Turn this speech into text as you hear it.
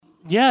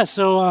It's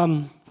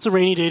a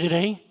rainy day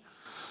today.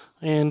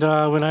 And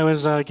when I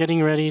was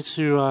getting ready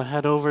to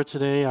head over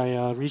today,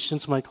 I reached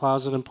into my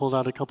closet and pulled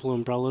out a couple of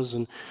umbrellas.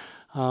 And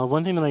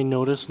one thing that I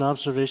noticed, an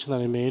observation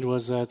that I made,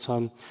 was that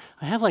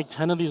I have like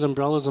 10 of these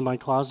umbrellas in my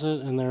closet,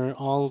 and they're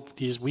all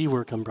these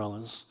WeWork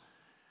umbrellas.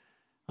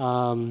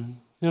 So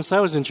that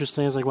was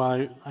interesting. I was like,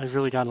 wow, I've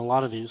really gotten a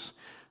lot of these.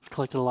 I've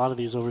collected a lot of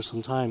these over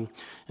some time.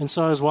 And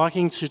so I was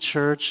walking to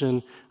church,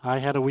 and I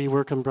had a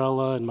WeWork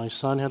umbrella, and my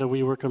son had a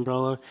WeWork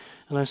umbrella.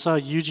 And I saw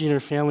Eugene and her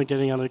family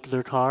getting out of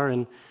their car,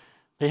 and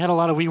they had a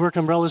lot of WeWork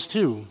umbrellas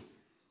too.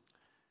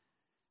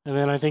 And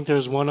then I think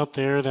there's one up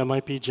there that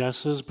might be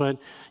Jess's. But,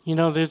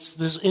 there's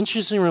this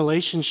interesting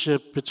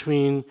relationship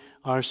between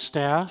our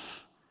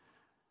staff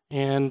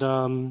and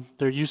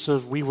their use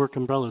of WeWork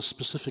umbrellas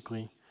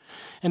specifically.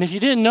 And if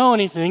you didn't know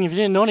anything, if you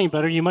didn't know any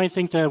better, you might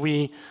think that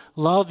we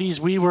love these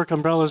WeWork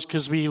umbrellas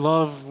because we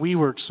love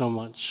WeWork so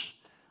much.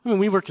 I mean,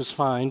 WeWork is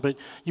fine, but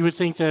you would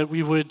think that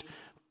we would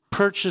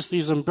purchase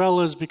these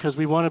umbrellas because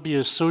we want to be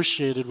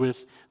associated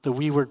with the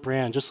WeWork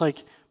brand, just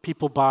like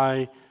people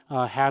buy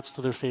hats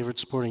to their favorite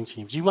sporting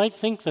teams. You might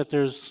think that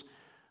there's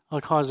a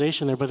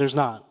causation there, but there's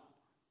not.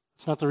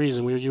 It's not the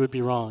reason. You would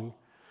be wrong.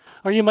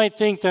 Or you might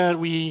think that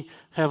we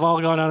have all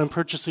gone out and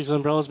purchased these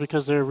umbrellas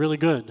because they're really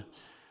good.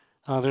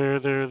 They're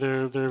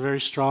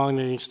very strong.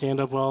 They stand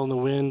up well in the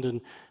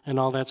wind and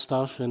all that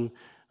stuff. And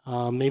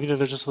maybe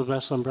they're just the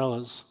best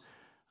umbrellas.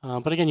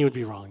 But again, you would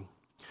be wrong.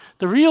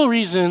 The real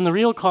reason, the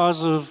real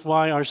cause of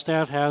why our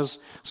staff has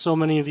so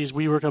many of these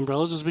WeWork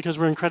umbrellas is because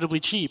we're incredibly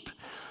cheap.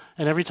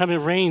 And every time it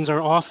rains,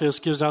 our office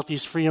gives out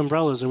these free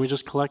umbrellas, and we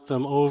just collect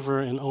them over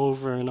and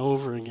over and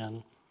over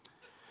again.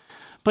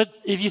 But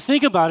if you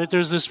think about it,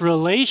 there's this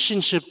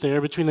relationship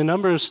there between the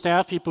number of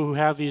staff people who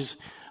have these,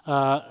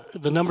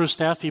 the number of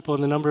staff people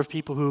and the number of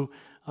people who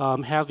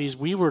have these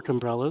WeWork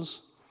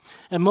umbrellas.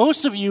 And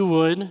most of you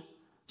would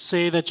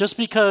say that just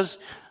because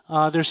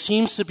there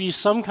seems to be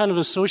some kind of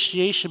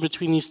association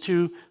between these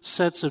two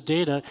sets of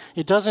data,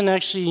 it doesn't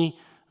actually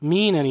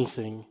mean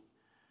anything.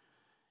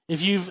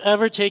 If you've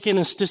ever taken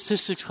a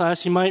statistics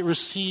class, you might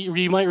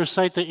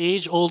recite the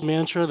age-old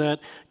mantra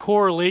that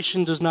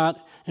correlation does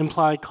not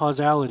imply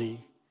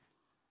causality.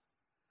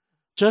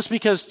 Just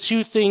because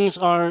two things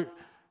are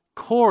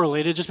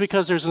correlated, just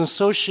because there's an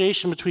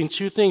association between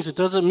two things, it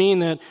doesn't mean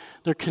that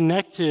they're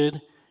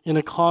connected in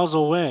a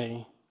causal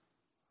way.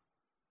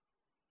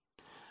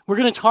 We're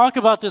going to talk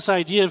about this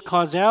idea of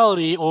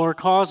causality or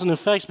cause and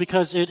effects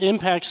because it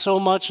impacts so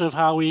much of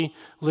how we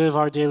live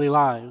our daily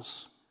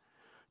lives.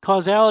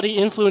 Causality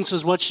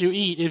influences what you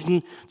eat.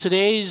 In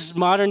today's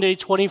modern-day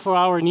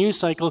 24-hour news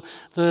cycle,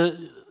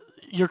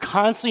 you're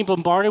constantly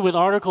bombarded with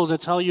articles that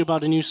tell you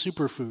about a new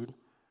superfood,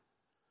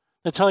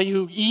 that tell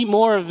you, eat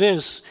more of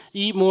this,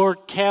 eat more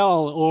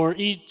kale, or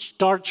eat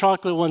dark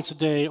chocolate once a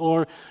day,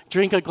 or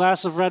drink a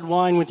glass of red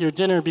wine with your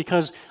dinner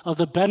because of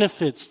the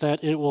benefits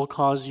that it will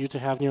cause you to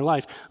have in your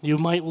life. You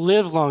might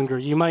live longer.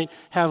 You might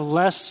have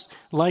less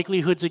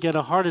likelihood to get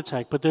a heart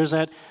attack, but there's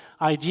that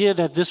idea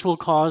that this will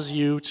cause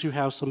you to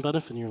have some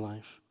benefit in your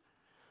life.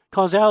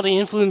 Causality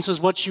influences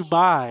what you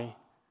buy.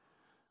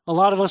 A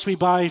lot of us, we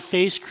buy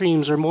face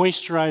creams or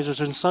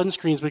moisturizers and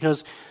sunscreens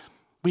because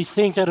we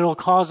think that it'll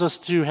cause us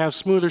to have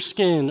smoother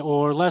skin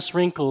or less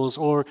wrinkles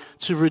or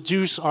to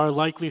reduce our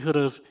likelihood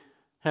of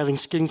having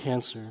skin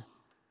cancer.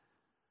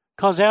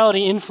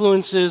 Causality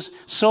influences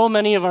so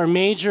many of our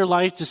major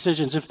life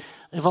decisions.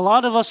 If a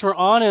lot of us were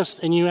honest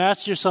and you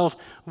asked yourself,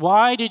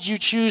 why did you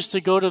choose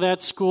to go to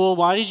that school?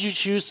 Why did you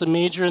choose to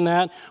major in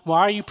that?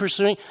 Why are you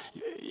pursuing?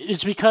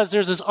 It's because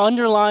there's this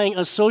underlying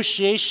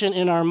association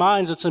in our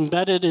minds that's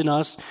embedded in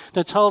us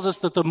that tells us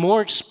that the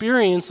more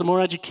experience, the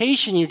more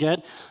education you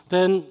get,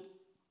 then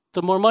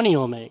the more money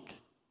you'll make.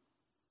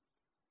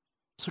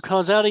 So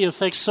causality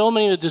affects so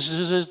many of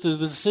the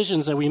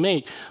decisions that we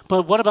make.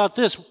 But what about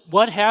this?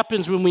 What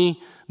happens when we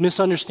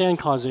misunderstand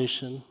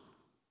causation?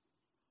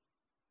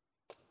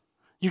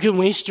 You can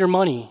waste your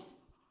money.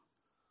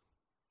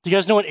 Do you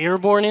guys know what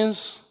Airborne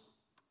is?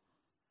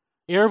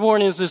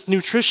 Airborne is this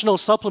nutritional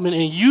supplement,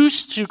 and it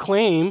used to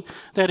claim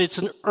that it's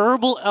an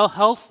herbal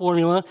health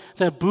formula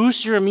that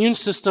boosts your immune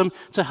system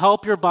to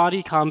help your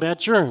body combat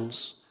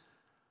germs.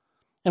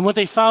 And what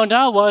they found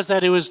out was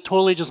that it was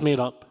totally just made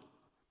up.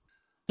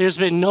 There's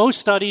been no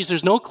studies,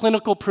 there's no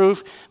clinical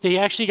proof. They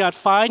actually got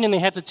fined and they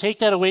had to take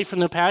that away from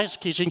the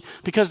packaging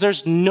because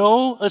there's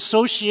no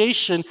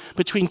association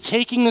between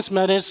taking this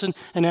medicine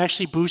and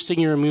actually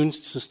boosting your immune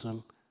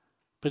system.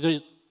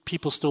 But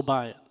people still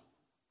buy it.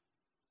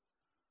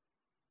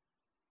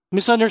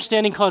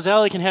 Misunderstanding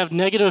causality can have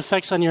negative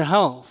effects on your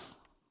health.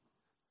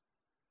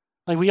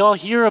 Like we all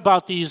hear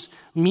about these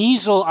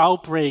measles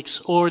outbreaks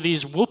or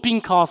these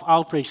whooping cough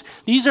outbreaks.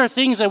 These are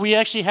things that we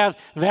actually have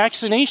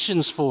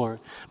vaccinations for.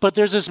 But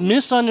there's this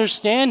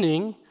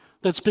misunderstanding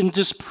that's been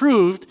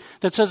disproved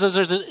that says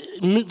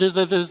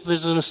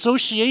there's an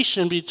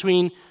association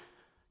between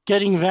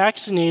getting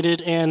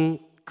vaccinated and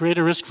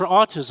greater risk for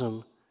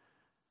autism.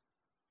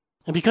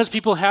 And because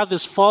people have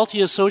this faulty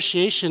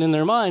association in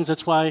their minds,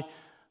 that's why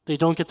they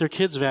don't get their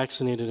kids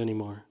vaccinated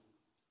anymore.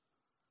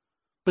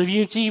 But if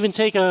you even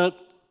take a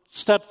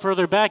step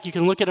further back, you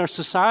can look at our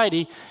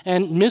society,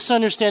 and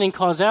misunderstanding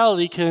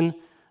causality can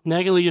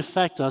negatively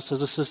affect us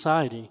as a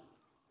society.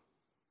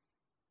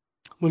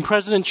 When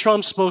President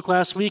Trump spoke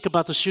last week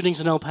about the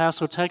shootings in El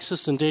Paso,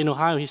 Texas, and Dayton,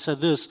 Ohio, he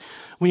said this: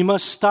 "We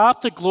must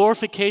stop the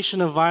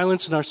glorification of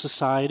violence in our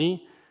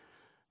society.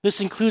 This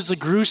includes the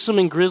gruesome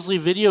and grisly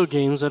video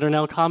games that are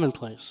now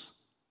commonplace."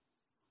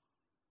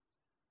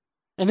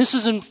 And this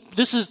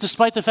is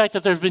despite the fact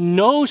that there have been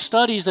no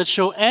studies that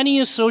show any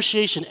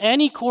association,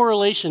 any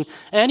correlation,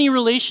 any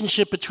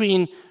relationship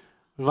between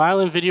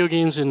violent video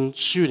games and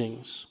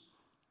shootings.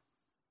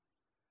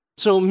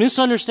 So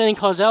misunderstanding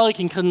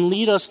causality can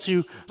lead us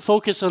to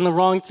focus on the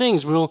wrong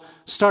things. We'll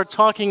start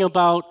talking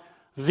about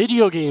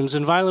video games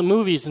and violent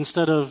movies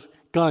instead of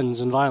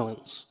guns and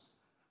violence.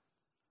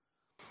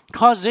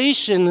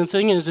 Causation, the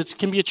thing is, it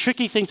can be a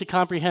tricky thing to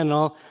comprehend. And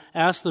I'll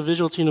ask the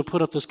visual team to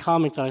put up this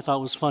comic that I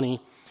thought was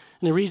funny.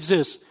 And it reads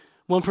this.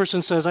 One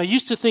person says, "I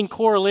used to think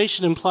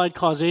correlation implied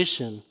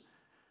causation.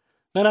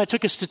 Then I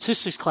took a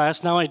statistics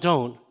class, now I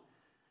don't."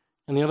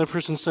 And the other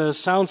person says,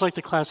 "Sounds like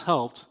the class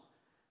helped."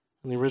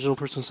 And the original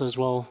person says,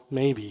 "Well,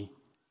 maybe."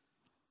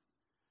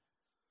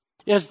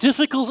 As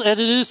difficult as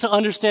it is to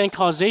understand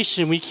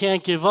causation, we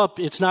can't give up.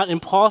 It's not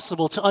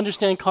impossible. To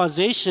understand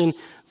causation,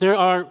 there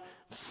are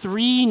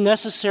 3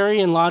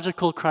 necessary and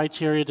logical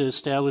criteria to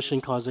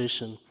establishing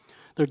causation.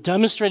 They're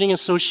demonstrating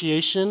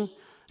association,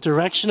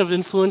 direction of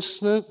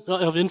influence,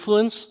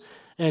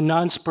 and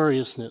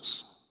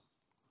non-spuriousness.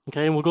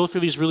 Okay, and we'll go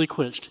through these really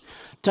quick.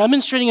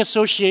 Demonstrating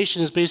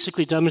association is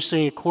basically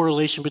demonstrating a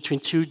correlation between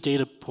 2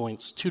 data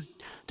points, 2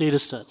 data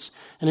sets.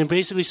 And it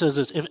basically says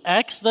this: if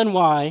X, then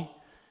Y.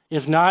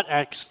 If not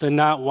X, then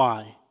not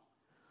Y.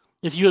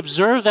 If you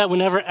observe that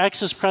whenever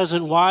X is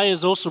present, Y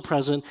is also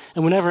present,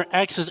 and whenever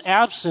X is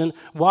absent,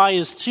 Y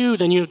is too,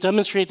 then you have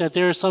demonstrated that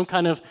there is some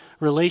kind of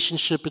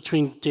relationship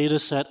between data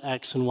set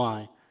X and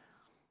Y.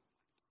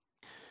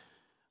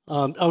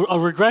 A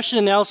regression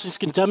analysis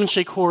can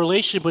demonstrate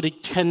correlation, but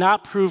it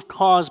cannot prove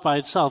cause by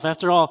itself.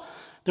 After all,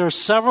 there are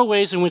several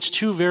ways in which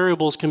 2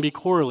 variables can be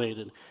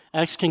correlated.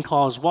 X can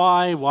cause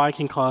Y, Y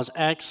can cause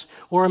X,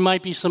 or it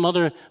might be some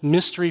other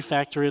mystery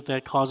factor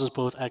that causes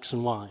both X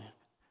and Y.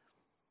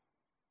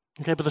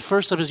 Okay, but the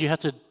first step is you have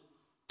to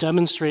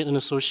demonstrate an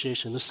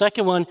association. The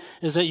second one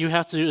is that you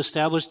have to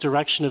establish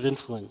direction of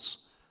influence.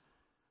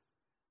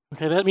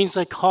 Okay, that means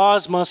that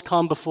cause must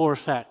come before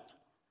effect.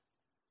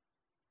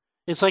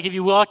 It's like if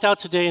you walked out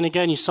today and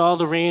again you saw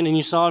the rain and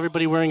you saw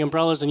everybody wearing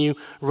umbrellas and you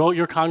wrote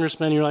your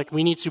congressman and you're like,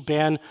 "We need to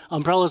ban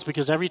umbrellas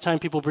because every time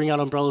people bring out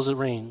umbrellas it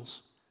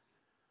rains."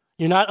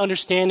 You're not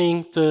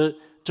understanding the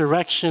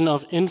direction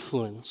of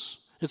influence.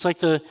 It's like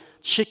the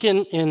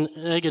chicken and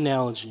egg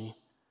analogy.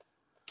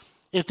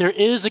 If there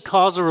is a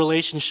causal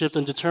relationship,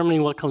 then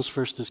determining what comes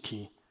first is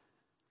key.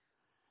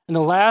 And the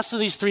last of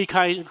these 3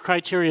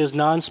 criteria is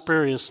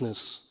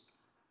non-spuriousness.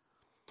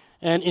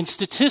 And in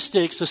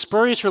statistics, a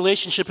spurious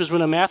relationship is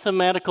when a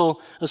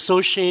mathematical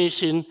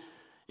association,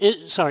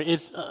 a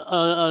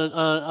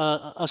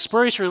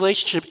spurious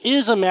relationship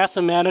is a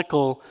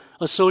mathematical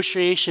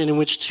association in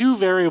which 2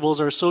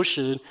 variables are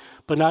associated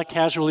but not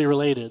causally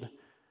related.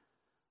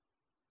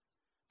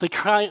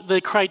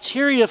 The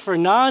criteria for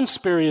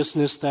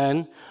non-spuriousness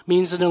then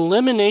means an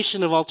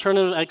elimination of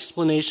alternative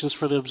explanations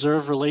for the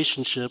observed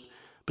relationship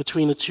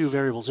between the 2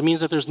 variables. It means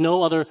that there's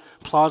no other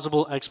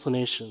plausible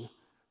explanation.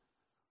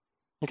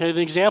 Okay,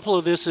 the example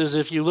of this is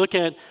if you look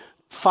at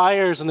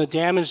fires and the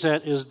damage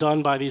that is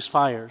done by these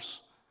fires.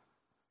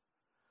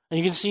 And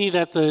you can see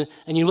that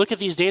and you look at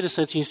these data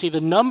sets, and you see the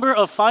number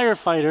of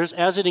firefighters,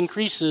 as it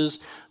increases,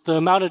 the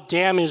amount of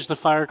damage the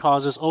fire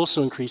causes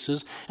also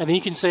increases. And then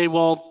you can say,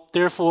 well,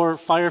 therefore,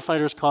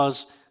 firefighters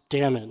cause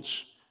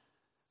damage.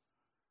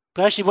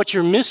 But actually, what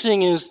you're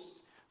missing is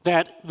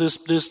that this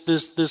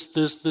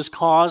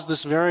cause,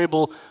 this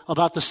variable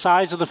about the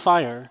size of the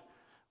fire,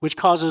 which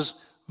causes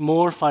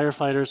more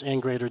firefighters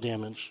and greater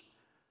damage.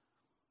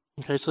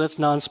 Okay, so that's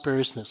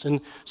non-spuriousness.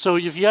 And so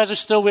if you guys are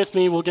still with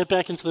me, we'll get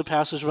back into the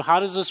passage. But how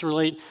does this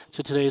relate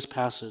to today's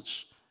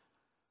passage?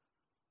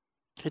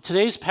 Okay,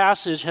 today's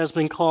passage has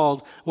been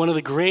called one of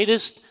the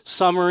greatest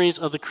summaries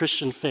of the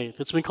Christian faith.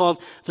 It's been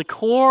called the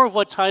core of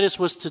what Titus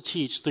was to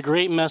teach, the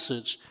great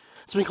message.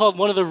 It's been called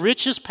one of the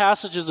richest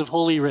passages of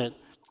Holy Writ,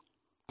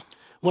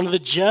 one of the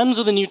gems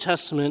of the New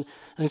Testament.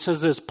 And it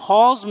says this: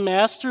 Paul's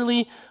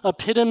masterly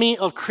epitome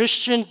of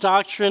Christian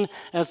doctrine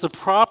as the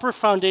proper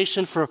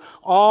foundation for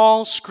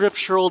all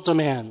scriptural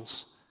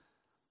demands.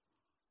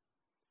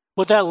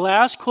 What that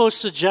last quote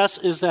suggests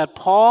is that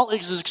Paul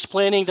is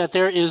explaining that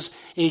there is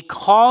a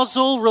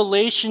causal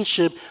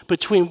relationship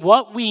between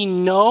what we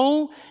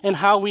know and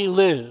how we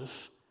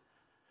live.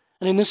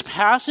 And in this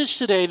passage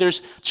today,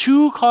 there's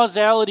 2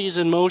 causalities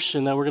in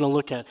motion that we're going to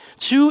look at.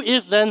 2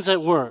 if-thens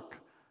at work.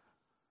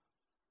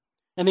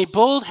 And they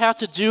both have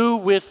to do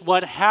with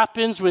what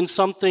happens when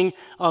something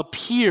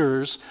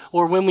appears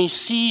or when we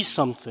see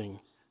something.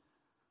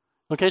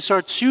 Okay, so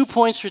our 2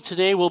 points for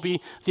today will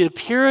be the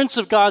appearance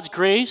of God's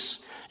grace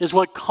is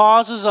what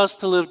causes us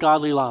to live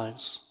godly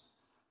lives.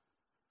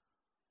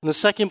 And the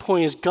second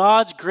point is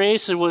God's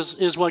grace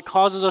is what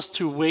causes us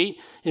to wait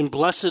in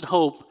blessed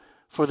hope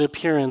for the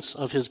appearance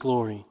of his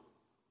glory.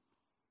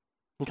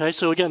 Okay,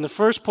 so again, the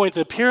first point,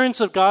 the appearance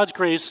of God's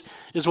grace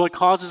is what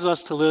causes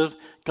us to live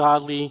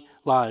godly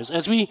lives.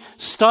 As we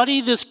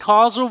study this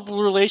causal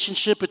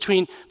relationship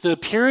between the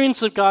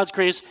appearance of God's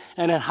grace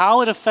and how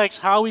it affects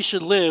how we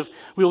should live,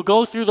 we will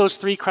go through those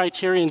three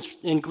criteria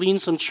and glean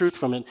some truth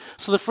from it.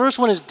 So the first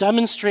one is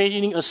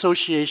demonstrating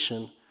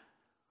association.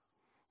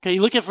 Okay,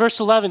 you look at verse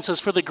 11, it says,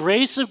 "For the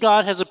grace of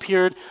God has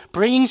appeared,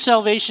 bringing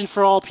salvation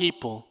for all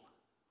people."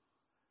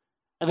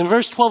 And then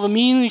verse 12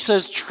 immediately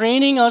says,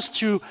 "Training us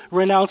to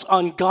renounce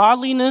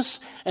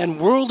ungodliness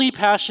and worldly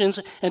passions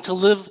and to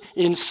live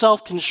in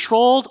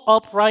self-controlled,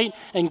 upright,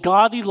 and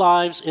godly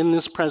lives in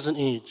this present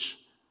age."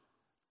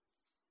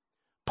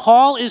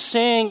 Paul is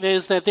saying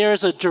is that there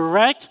is a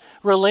direct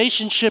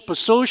relationship,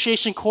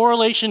 association,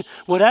 correlation,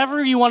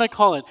 whatever you want to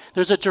call it.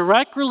 There's a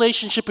direct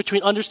relationship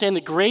between understanding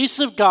the grace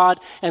of God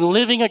and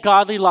living a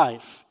godly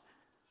life.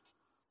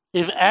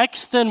 If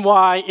X, then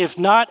Y. If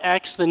not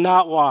X, then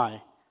not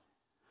Y.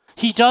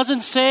 He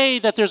doesn't say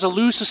that there's a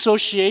loose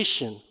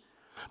association.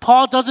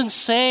 Paul doesn't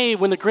say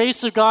when the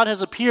grace of God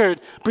has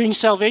appeared, bringing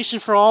salvation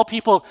for all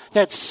people,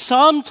 that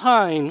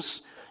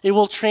sometimes it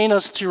will train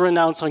us to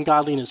renounce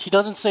ungodliness. He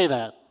doesn't say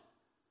that.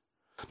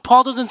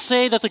 Paul doesn't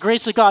say that the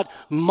grace of God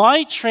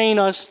might train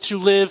us to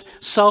live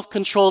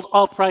self-controlled,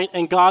 upright,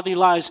 and godly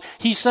lives.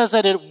 He says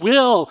that it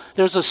will.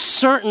 There's a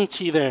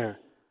certainty there.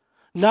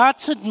 Not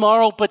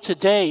tomorrow, but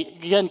today.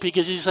 Again,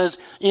 because he says,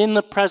 in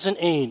the present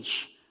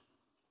age.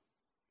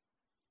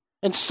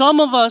 And some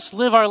of us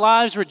live our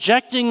lives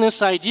rejecting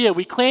this idea.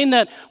 We claim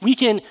that we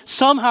can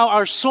somehow,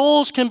 our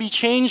souls can be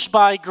changed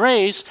by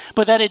grace,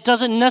 but that it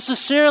doesn't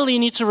necessarily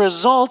need to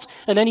result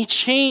in any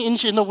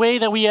change in the way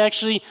that we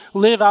actually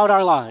live out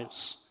our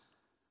lives.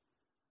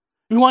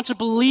 We want to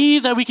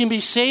believe that we can be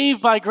saved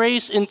by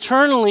grace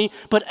internally,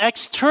 but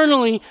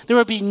externally, there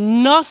would be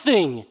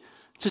nothing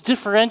to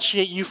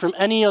differentiate you from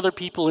any other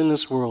people in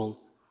this world.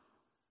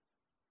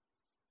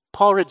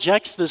 Paul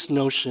rejects this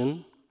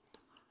notion.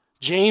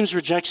 James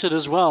rejects it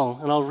as well,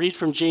 and I'll read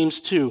from James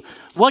 2.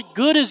 "What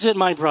good is it,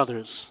 my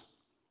brothers,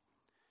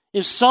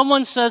 if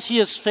someone says he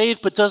has faith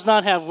but does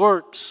not have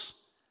works?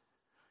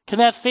 Can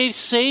that faith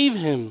save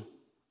him?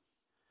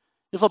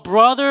 If a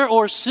brother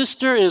or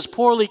sister is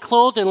poorly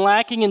clothed and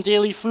lacking in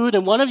daily food,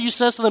 and one of you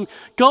says to them,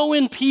 'Go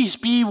in peace,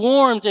 be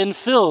warmed and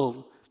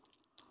filled,'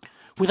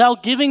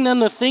 without giving them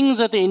the things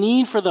that they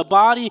need for the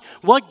body,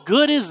 what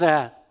good is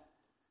that?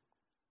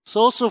 So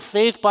also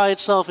faith by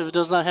itself, if it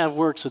does not have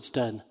works, it's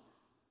dead."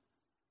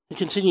 It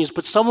continues,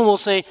 "But someone will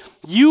say,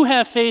 'You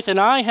have faith and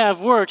I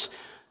have works.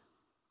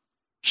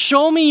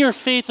 Show me your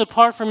faith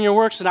apart from your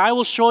works, and I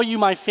will show you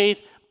my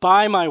faith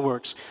by my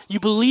works. You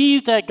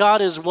believe that God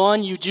is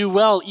one, you do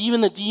well. Even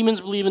the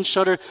demons believe and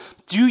shudder.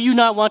 Do you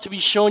not want to be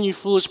shown, you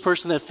foolish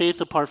person, that faith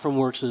apart from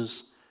works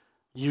is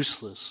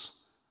useless?'"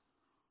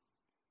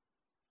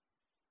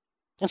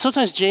 And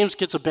sometimes James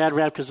gets a bad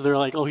rap because they're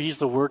like, "Oh, he's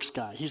the works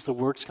guy. He's the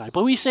works guy."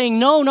 But he's saying,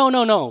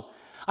 no.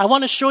 I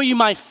want to show you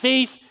my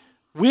faith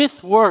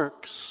with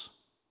works.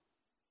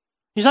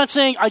 He's not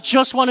saying, "I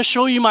just want to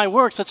show you my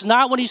works." That's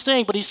not what he's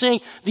saying. But he's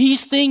saying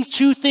these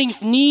two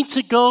things need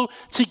to go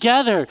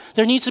together.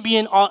 There needs to be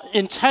an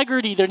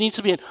integrity. There needs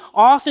to be an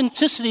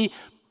authenticity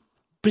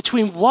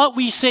between what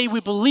we say we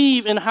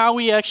believe and how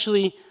we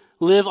actually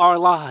live our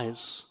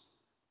lives.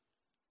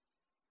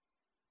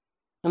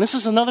 And this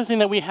is another thing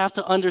that we have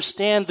to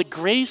understand. The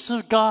grace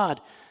of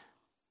God,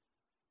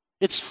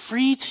 it's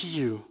free to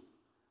you.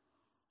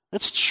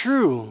 It's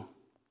true.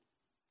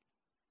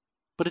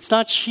 But it's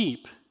not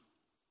cheap.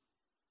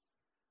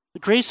 The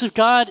grace of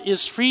God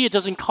is free. It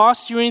doesn't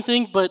cost you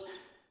anything, but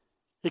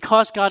it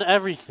costs God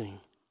everything.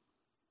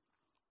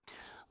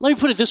 Let me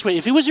put it this way.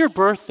 If it was your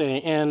birthday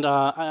and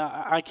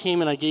I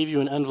came and I gave you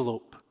an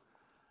envelope,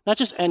 not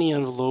just any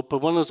envelope, but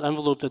one of those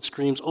envelopes that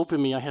screams,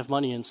 "Open me, I have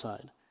money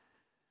inside."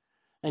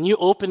 And you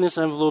open this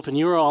envelope and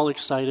you were all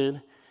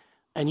excited,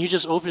 and you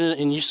just opened it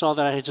and you saw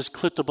that I had just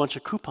clipped a bunch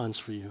of coupons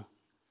for you.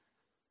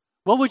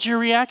 What would your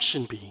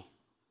reaction be?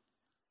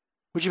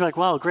 Would you be like,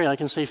 "Wow, great, I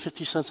can save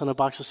 50 cents on a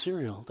box of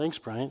cereal. Thanks,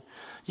 Brian."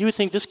 You would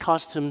think this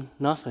cost him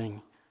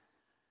nothing.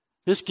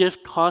 This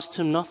gift cost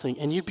him nothing.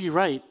 And you'd be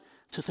right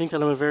to think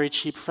that I'm a very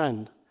cheap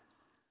friend.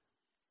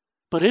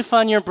 But if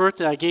on your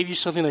birthday I gave you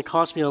something that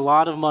cost me a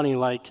lot of money,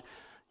 like,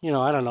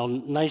 I don't know,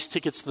 nice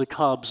tickets to the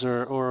Cubs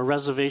or a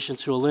reservation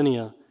to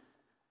Alinea,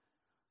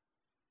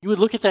 you would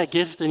look at that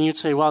gift and you'd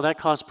say, "Wow, that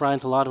cost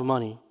Bryant a lot of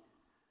money.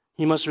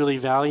 He must really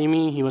value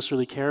me. He must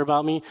really care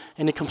about me.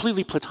 In a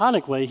completely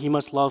platonic way, he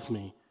must love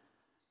me."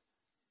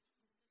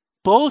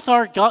 Both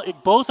are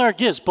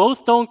gifts.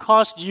 Both don't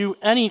cost you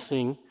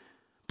anything.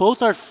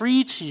 Both are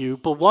free to you,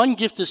 but one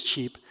gift is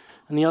cheap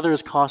and the other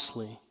is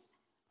costly.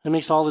 It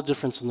makes all the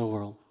difference in the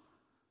world.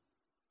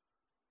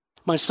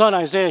 My son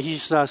Isaiah,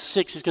 he's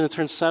 6. He's going to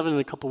turn 7 in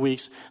a couple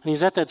weeks, and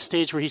he's at that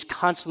stage where he's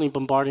constantly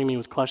bombarding me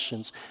with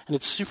questions, and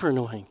it's super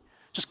annoying.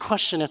 Just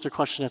question after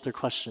question after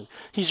question.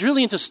 He's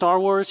really into Star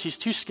Wars. He's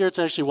too scared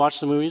to actually watch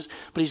the movies,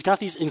 but he's got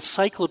these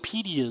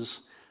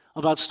encyclopedias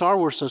about Star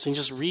Wars stuff, and he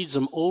just reads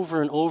them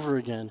over and over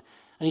again.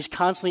 And he's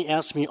constantly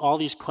asking me all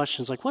these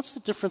questions, like, what's the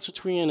difference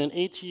between an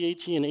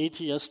AT-AT and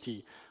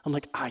AT-ST? I'm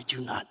like, I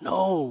do not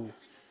know.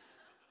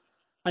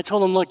 I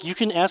told him, look, you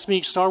can ask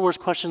me Star Wars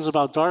questions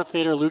about Darth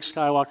Vader, Luke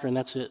Skywalker, and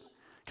that's it.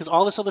 Because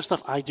all this other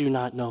stuff, I do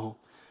not know.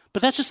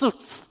 But that's just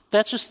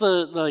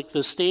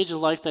the stage of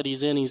life that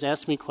he's in. He's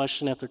asked me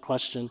question after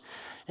question.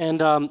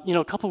 And,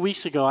 a couple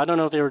weeks ago, I don't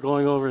know if they were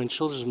going over in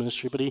children's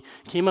ministry, but he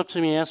came up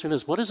to me and asked me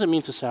this: what does it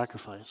mean to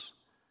sacrifice?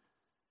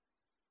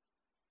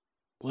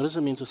 What does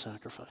it mean to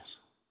sacrifice?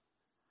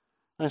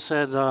 I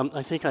said,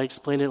 I think I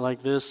explained it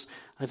like this.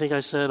 I think I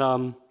said,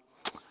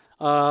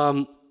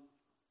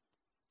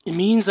 it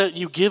means that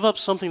you give up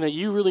something that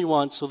you really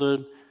want so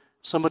that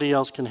somebody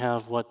else can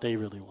have what they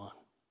really want.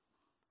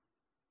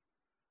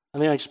 I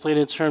think I explained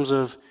it in terms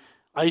of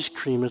ice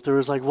cream. If there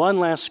was like one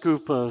last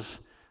scoop of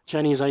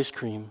Jenny's ice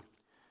cream,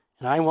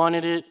 and I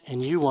wanted it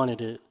and you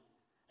wanted it,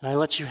 and I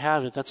let you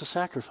have it, that's a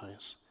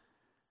sacrifice.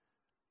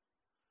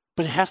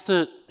 But it has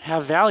to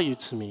have value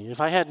to me. If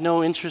I had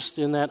no interest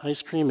in that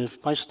ice cream,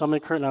 if my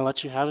stomach hurt and I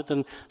let you have it,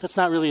 then that's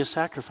not really a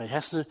sacrifice. It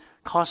has to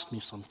cost me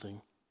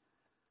something.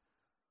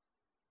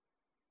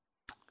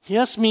 He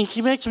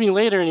came back to me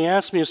later and he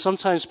asked me if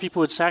sometimes people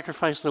would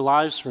sacrifice their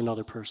lives for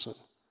another person.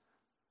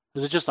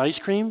 Is it just ice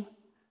cream?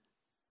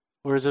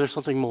 Or is there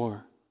something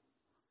more?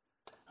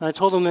 And I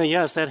told him that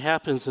yes, that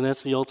happens, and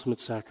that's the ultimate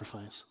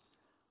sacrifice.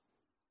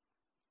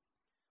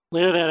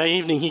 Later that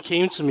evening, he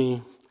came to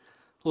me,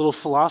 little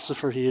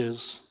philosopher he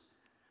is.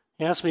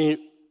 He asked me,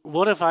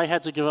 what if I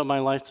had to give up my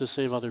life to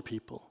save other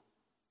people?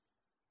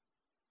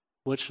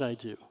 What should I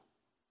do?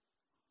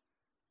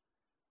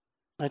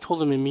 I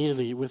told him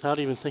immediately, without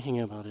even thinking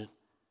about it,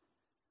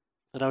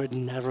 that I would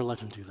never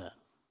let him do that.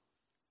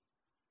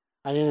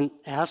 I didn't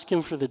ask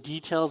him for the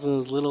details in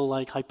his little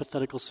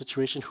hypothetical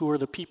situation. Who are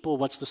the people?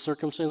 What's the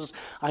circumstances?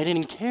 I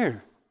didn't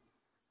care.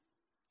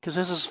 Because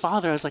as his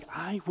father, I was like,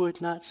 I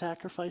would not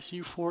sacrifice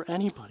you for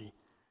anybody.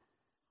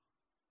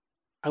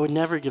 I would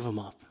never give him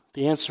up.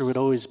 The answer would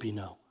always be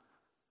no.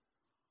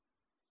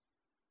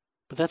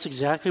 But that's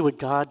exactly what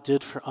God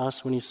did for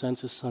us when he sent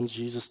his son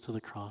Jesus to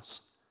the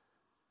cross.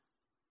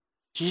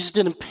 Jesus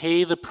didn't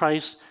pay the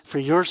price for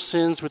your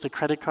sins with a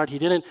credit card. He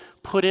didn't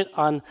put it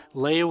on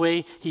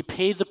layaway. He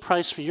paid the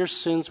price for your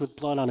sins with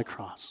blood on a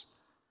cross.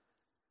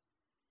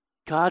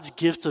 God's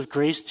gift of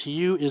grace to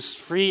you is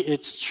free.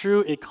 It's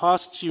true. It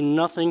costs you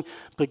nothing.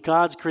 But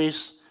God's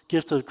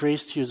gift of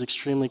grace to you is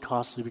extremely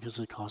costly because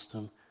it cost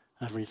him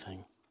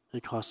everything.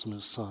 It cost him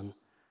his son.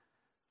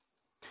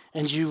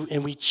 And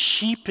we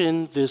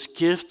cheapen this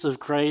gift of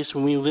grace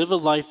when we live a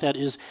life that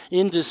is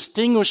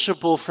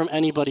indistinguishable from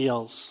anybody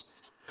else.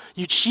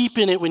 You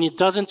cheapen it when it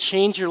doesn't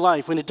change your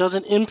life, when it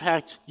doesn't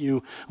impact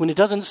you, when it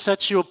doesn't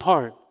set you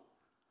apart.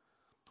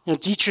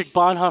 Dietrich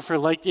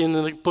Bonhoeffer, like in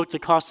the book The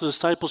Cost of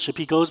Discipleship,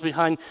 he goes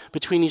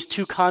between these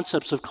two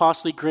concepts of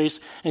costly grace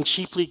and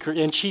cheap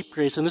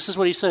grace. And this is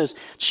what he says: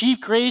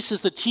 cheap grace is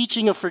the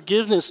teaching of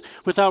forgiveness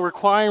without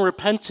requiring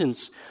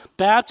repentance,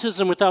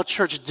 baptism without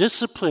church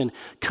discipline,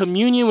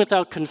 communion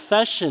without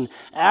confession,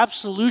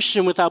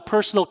 absolution without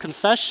personal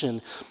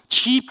confession.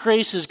 Cheap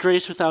grace is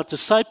grace without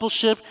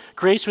discipleship,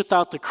 grace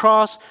without the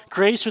cross,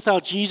 grace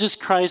without Jesus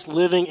Christ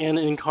living and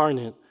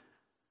incarnate.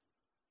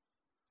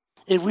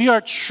 If we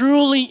are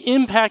truly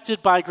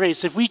impacted by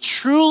grace, if we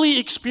truly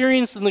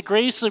experience the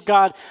grace of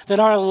God, then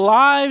our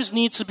lives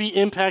need to be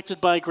impacted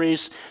by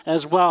grace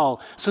as well.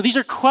 So these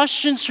are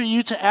questions for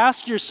you to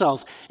ask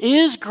yourself.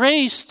 Is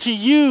grace to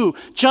you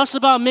just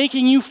about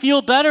making you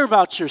feel better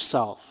about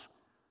yourself?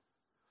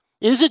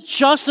 Is it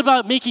just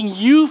about making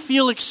you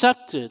feel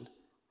accepted?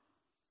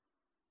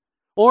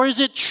 Or is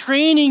it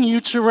training you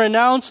to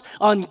renounce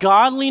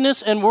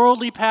ungodliness and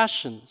worldly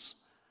passions?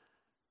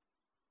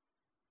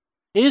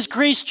 Is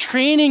grace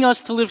training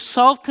us to live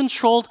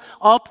self-controlled,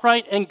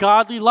 upright, and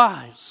godly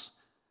lives?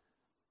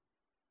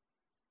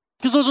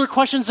 Because those are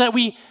questions that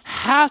we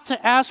have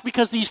to ask,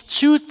 because these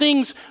two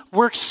things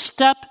work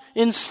step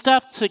in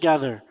step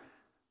together.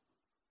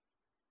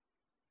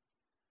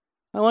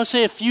 I want to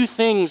say a few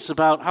things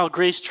about how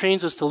grace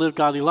trains us to live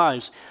godly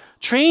lives.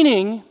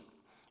 Training,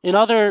 in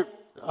other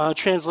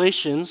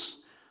translations,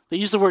 they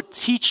use the word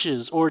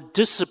teaches or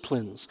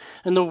disciplines.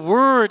 And the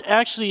word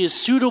actually is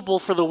suitable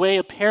for the way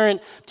a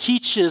parent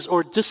teaches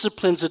or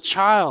disciplines a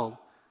child.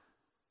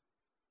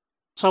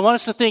 So I want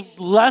us to think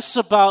less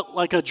about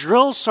like a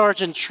drill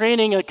sergeant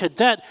training a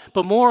cadet,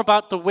 but more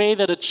about the way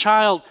that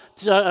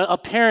a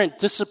parent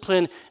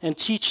disciplines and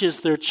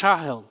teaches their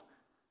child.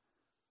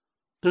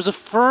 There's a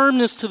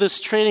firmness to this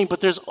training, but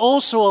there's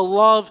also a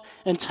love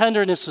and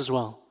tenderness as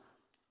well.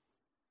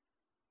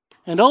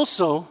 And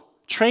also,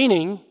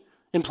 training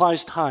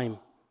implies time.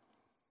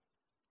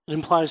 It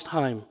implies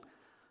time.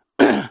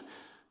 Do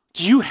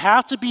you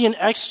have to be an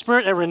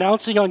expert at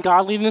renouncing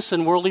ungodliness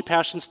and worldly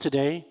passions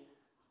today?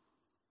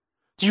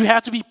 Do you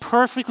have to be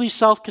perfectly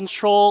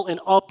self-controlled and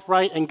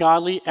upright and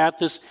godly at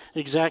this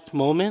exact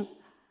moment?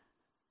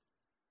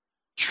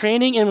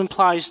 Training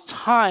implies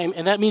time,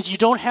 and that means you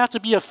don't have to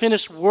be a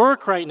finished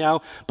work right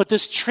now, but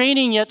this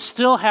training yet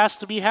still has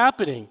to be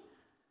happening.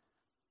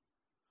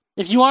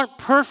 If you aren't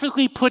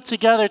perfectly put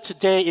together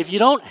today, if you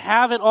don't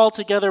have it all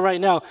together right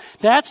now,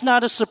 that's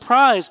not a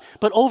surprise.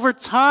 But over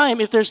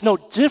time, if there's no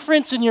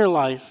difference in your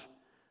life,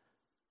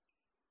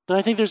 then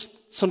I think there's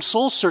some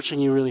soul searching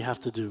you really have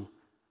to do.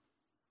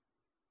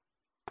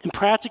 And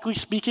practically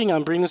speaking,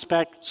 I'm bringing this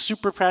back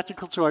super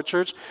practical to our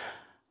church.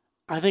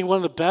 I think one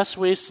of the best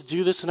ways to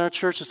do this in our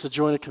church is to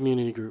join a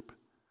community group.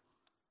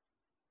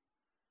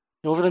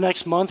 Over the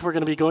next month, we're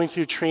going to be going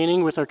through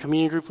training with our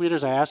community group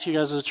leaders. I ask you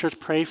guys as a church,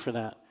 pray for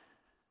that.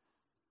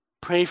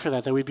 Pray for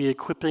that we'd be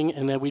equipping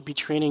and that we'd be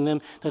training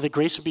them, that the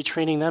grace would be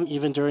training them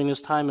even during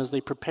this time as they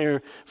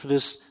prepare for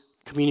this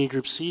community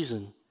group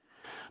season.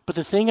 But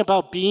the thing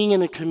about being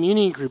in a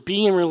community group,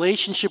 being in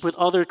relationship with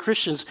other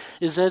Christians,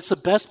 is that it's the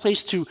best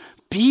place to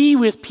be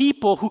with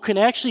people who can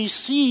actually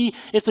see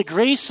if the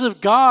grace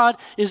of God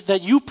is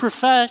that you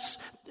profess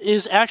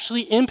is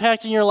actually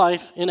impacting your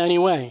life in any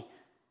way.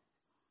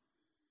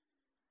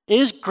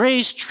 Is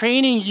grace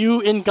training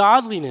you in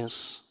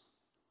godliness?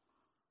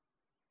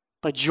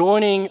 By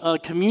joining a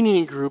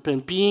community group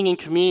and being in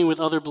community with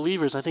other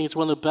believers, I think it's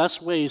one of the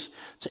best ways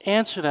to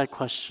answer that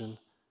question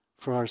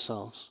for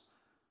ourselves.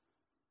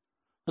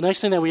 The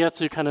next thing that we have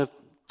to kind of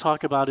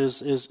talk about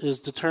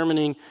is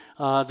determining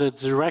the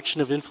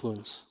direction of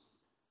influence.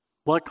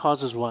 What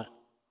causes what?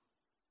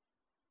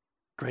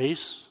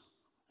 Grace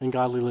and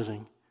godly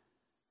living.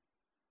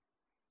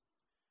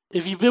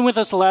 If you've been with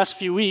us the last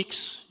few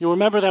weeks, you'll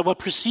remember that what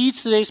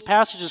precedes today's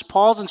passage is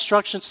Paul's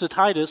instructions to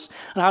Titus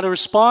on how to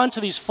respond to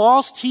these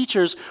false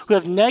teachers who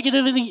have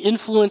negatively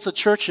influenced the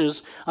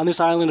churches on this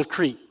island of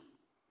Crete.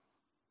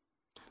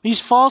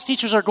 These false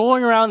teachers are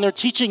going around and they're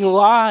teaching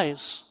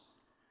lies.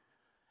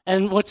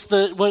 And what's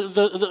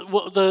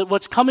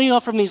coming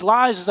up from these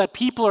lies is that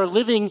people are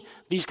living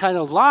these kind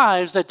of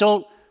lives that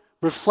don't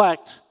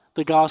reflect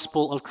the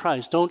gospel of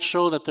Christ, don't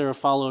show that they're a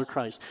follower of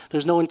Christ.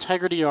 There's no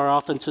integrity or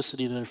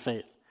authenticity to their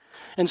faith.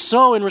 And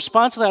so, in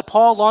response to that,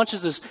 Paul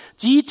launches this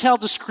detailed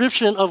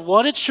description of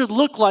what it should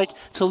look like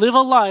to live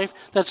a life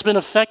that's been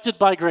affected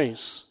by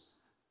grace.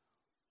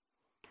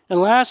 And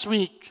last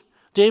week,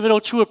 David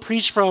Otua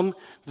preached from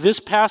this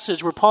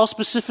passage where Paul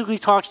specifically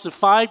talks to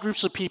 5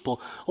 groups of people: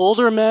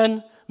 older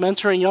men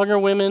mentoring younger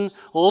women,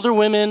 older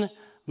women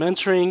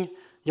mentoring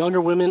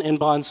younger women, and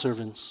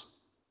bondservants.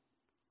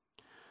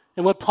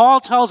 And what Paul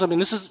tells them,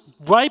 and this is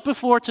right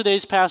before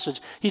today's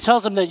passage, he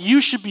tells them that you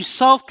should be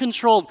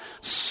self-controlled,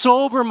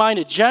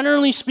 sober-minded.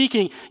 Generally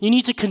speaking, you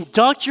need to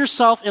conduct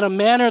yourself in a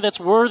manner that's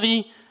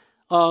worthy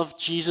of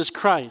Jesus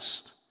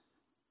Christ.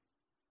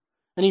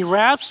 And he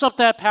wraps up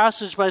that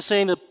passage by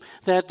saying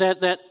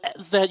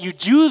that you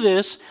do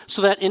this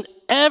so that in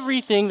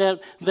everything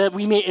that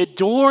we may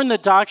adorn the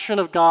doctrine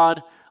of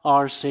God,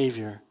 our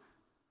Savior.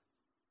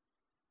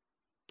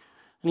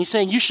 And he's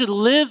saying you should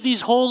live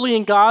these holy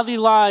and godly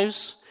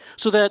lives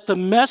so that the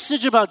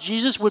message about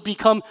Jesus would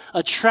become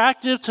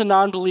attractive to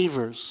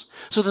non-believers,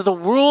 so that the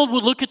world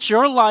would look at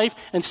your life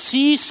and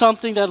see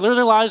something that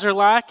their lives are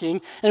lacking,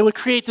 and it would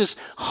create this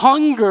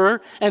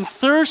hunger and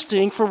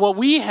thirsting for what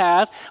we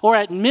have, or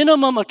at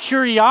minimum a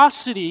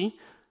curiosity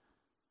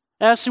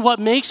as to what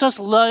makes us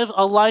live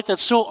a life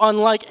that's so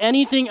unlike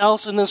anything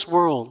else in this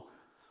world.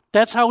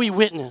 That's how we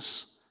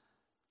witness.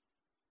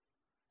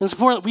 It's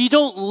important. We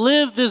don't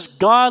live this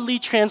godly,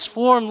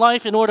 transformed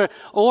life in order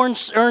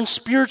to earn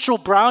spiritual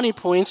brownie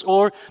points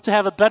or to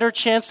have a better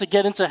chance to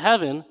get into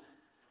heaven.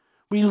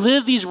 We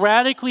live these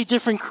radically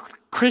different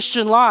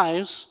Christian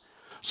lives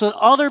so that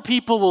other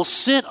people will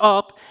sit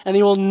up and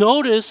they will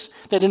notice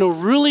that in a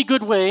really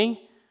good way,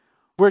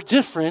 we're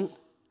different,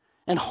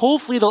 and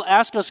hopefully they'll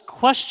ask us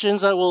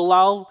questions that will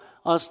allow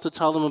us to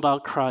tell them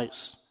about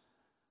Christ.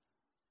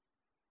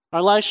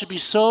 Our lives should be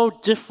so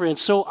different,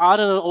 so out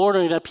of the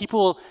ordinary, that people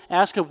will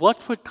ask us,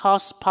 what would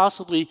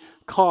possibly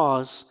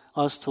cause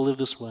us to live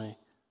this way?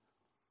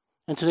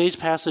 In today's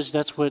passage,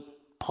 that's what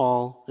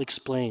Paul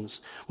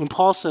explains. When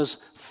Paul says,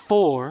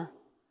 for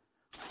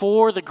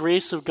the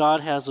grace of God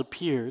has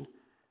appeared,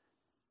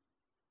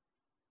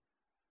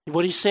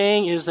 what he's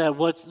saying is that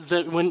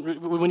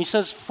when he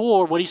says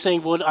for, what he's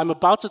saying, what I'm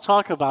about to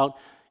talk about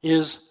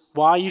is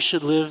why you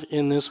should live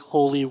in this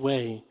holy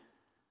way.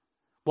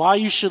 Why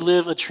you should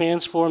live a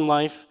transformed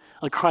life,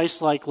 a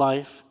Christ-like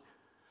life.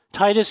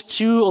 Titus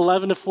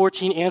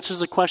 2:11-14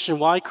 answers the question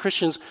why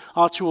Christians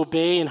ought to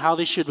obey and how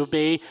they should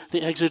obey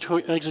the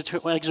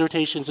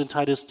exhortations in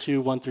Titus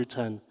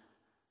 2:1-10.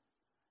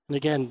 And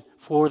again,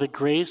 for the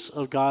grace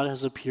of God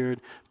has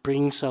appeared,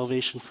 bringing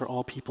salvation for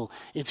all people.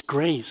 It's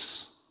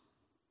grace.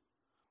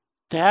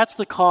 That's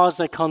the cause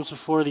that comes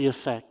before the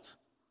effect.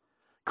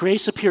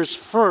 Grace appears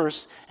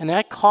first, and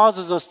that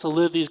causes us to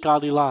live these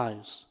godly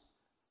lives.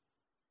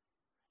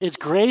 It's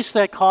grace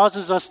that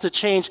causes us to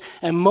change.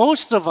 And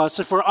most of us,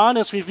 if we're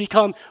honest, we've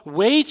become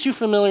way too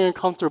familiar and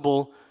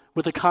comfortable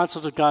with the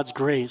concept of God's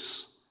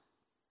grace.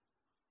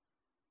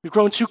 We've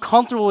grown too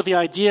comfortable with the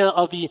idea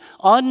of the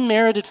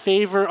unmerited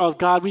favor of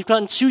God. We've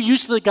gotten too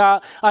used to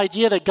the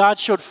idea that God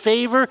showed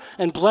favor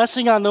and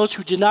blessing on those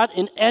who did not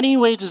in any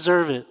way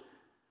deserve it.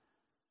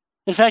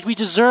 In fact, we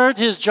deserved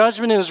his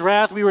judgment and his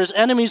wrath. We were his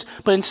enemies,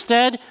 but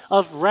instead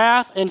of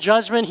wrath and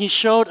judgment, he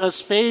showed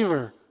us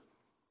favor.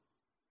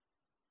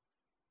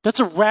 That's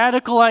a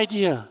radical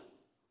idea.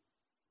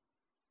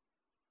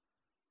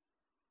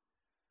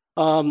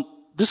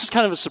 This is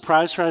kind of a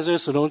surprise for Isaiah,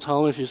 so don't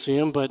tell him if you see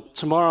him, but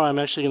tomorrow I'm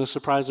actually going to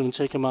surprise him and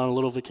take him on a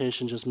little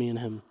vacation, just me and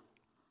him.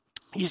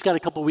 He's got a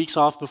couple weeks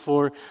off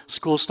before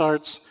school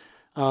starts.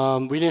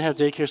 We didn't have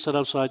daycare set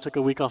up, so I took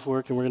a week off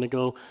work, and we're going to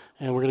go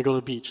to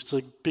the beach. It's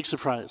a big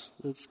surprise.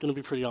 It's going to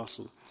be pretty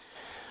awesome.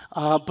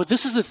 But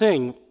this is the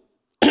thing.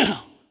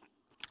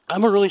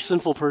 I'm a really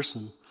sinful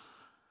person.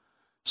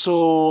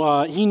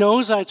 So he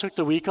knows I took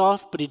the week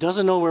off, but he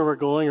doesn't know where we're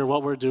going or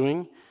what we're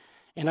doing.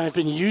 And I've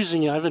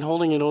been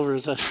holding it over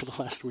his head for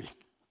the last week.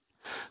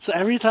 So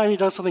every time he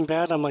does something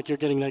bad, I'm like, you're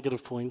getting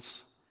negative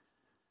points.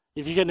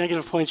 If you get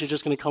negative points, you're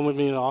just going to come with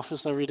me in the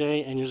office every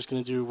day, and you're just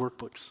going to do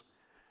workbooks.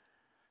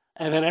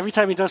 And then every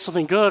time he does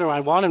something good, or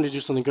I want him to do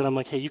something good, I'm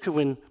like, hey, you could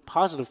win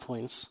positive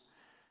points,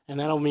 and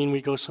that'll mean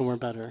we go somewhere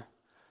better.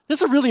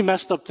 This is a really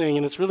messed up thing,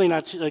 and it's really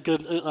not a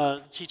good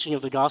teaching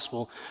of the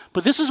gospel.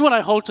 But this is what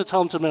I hope to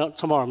tell him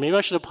tomorrow. Maybe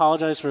I should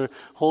apologize for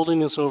holding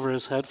this over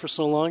his head for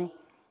so long.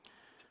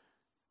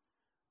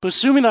 But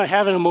assuming that I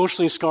haven't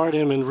emotionally scarred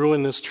him and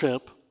ruined this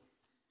trip,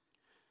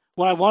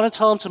 what I want to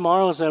tell him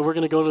tomorrow is that we're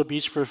going to go to the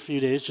beach for a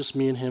few days, just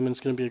me and him, and it's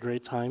going to be a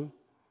great time.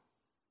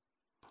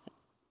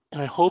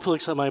 And I hope he'll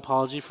accept my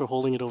apology for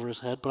holding it over his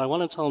head, but I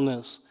want to tell him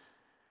this.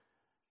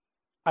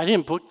 I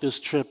didn't book this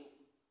trip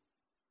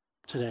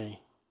today.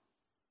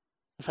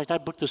 In fact, I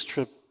booked this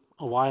trip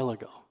a while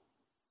ago.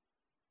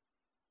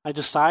 I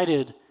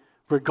decided,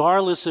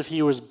 regardless if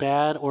he was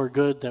bad or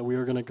good, that we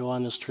were going to go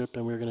on this trip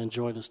and we were going to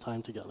enjoy this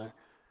time together.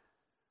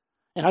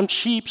 And I'm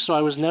cheap, so I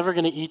was never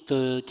going to eat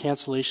the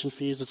cancellation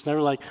fees. It's never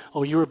like,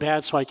 oh, you were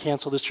bad, so I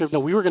canceled this trip. No,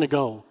 we were going to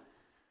go,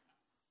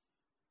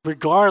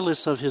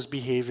 regardless of his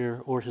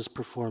behavior or his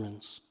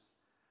performance.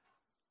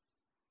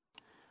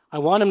 I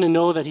want him to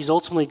know that he's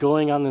ultimately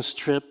going on this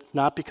trip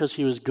not because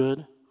he was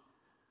good,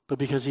 but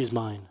because he's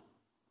mine.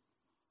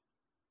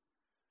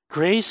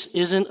 Grace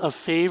isn't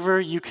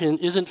favor you can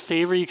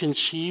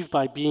achieve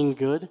by being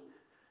good.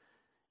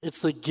 It's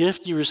the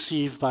gift you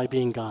receive by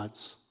being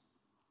God's.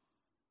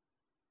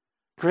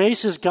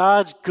 Grace is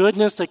God's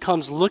goodness that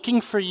comes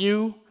looking for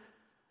you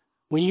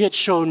when you had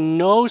shown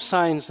no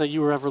signs that you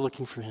were ever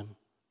looking for him.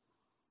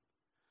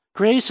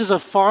 Grace is a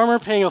farmer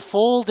paying a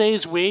full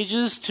day's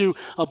wages to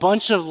a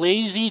bunch of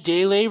lazy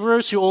day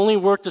laborers who only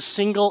worked a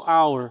single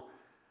hour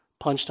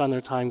punched on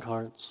their time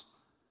cards.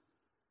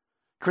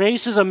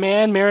 Grace is a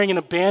man marrying an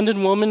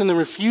abandoned woman and then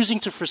refusing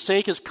to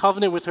forsake his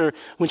covenant with her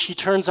when she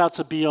turns out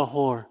to be a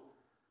whore.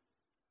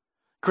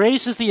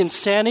 Grace is the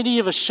insanity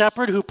of a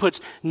shepherd who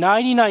puts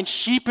 99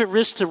 sheep at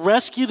risk to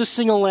rescue the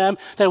single lamb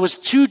that was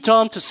too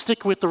dumb to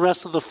stick with the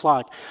rest of the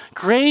flock.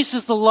 Grace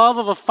is the love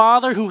of a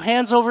father who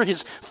hands over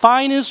his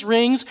finest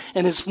rings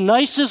and his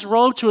nicest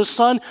robe to a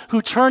son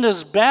who turned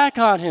his back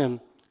on him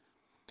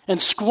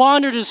and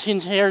squandered his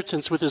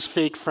inheritance with his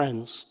fake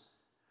friends.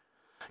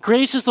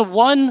 Grace is the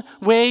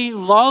one-way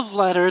love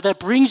letter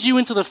that brings you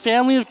into the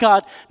family of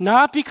God,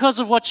 not because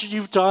of what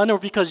you've done or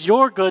because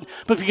you're good,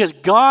 but because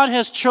God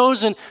has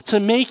chosen to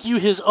make you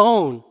his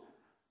own.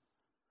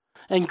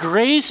 And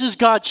grace is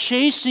God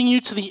chasing you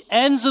to the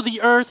ends of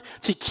the earth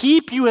to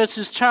keep you as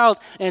his child,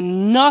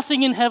 and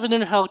nothing in heaven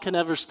and hell can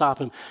ever stop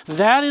him.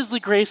 That is the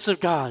grace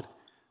of God.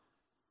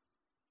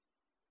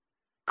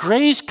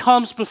 Grace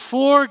comes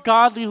before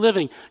godly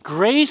living.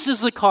 Grace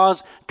is the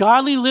cause,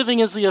 godly living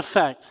is the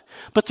effect.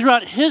 But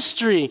throughout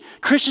history,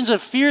 Christians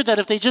have feared that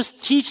if they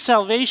just teach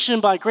salvation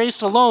by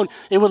grace alone,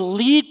 it would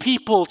lead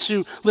people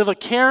to live a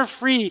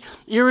carefree,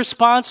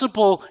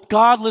 irresponsible,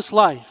 godless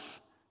life.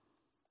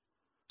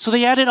 So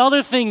they added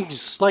other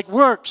things like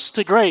works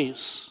to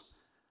grace.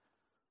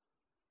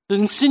 The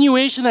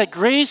insinuation that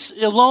grace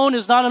alone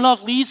is not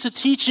enough leads to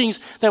teachings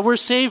that we're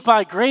saved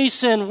by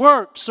grace and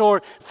works,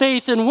 or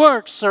faith and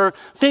works, or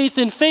faith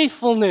in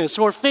faithfulness,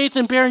 or faith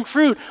in bearing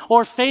fruit,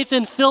 or faith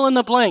in fill in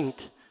the blank.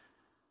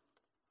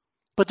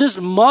 But this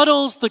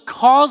muddles the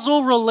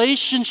causal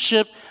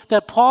relationship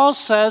that Paul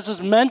says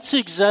is meant to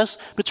exist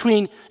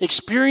between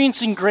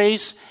experiencing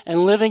grace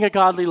and living a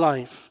godly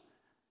life.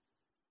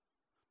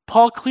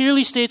 Paul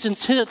clearly states in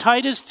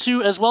Titus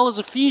 2 as well as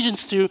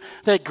Ephesians 2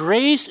 that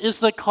grace is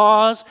the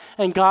cause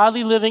and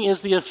godly living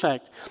is the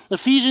effect.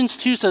 Ephesians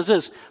 2 says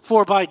this,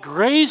 "For by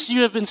grace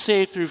you have been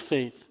saved through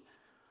faith.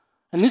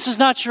 And this is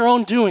not your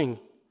own doing.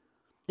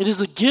 It is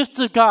the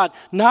gift of God,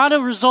 not a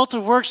result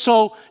of works,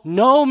 so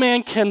no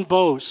man can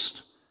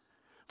boast.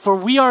 For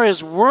we are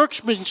his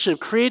workmanship,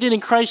 created in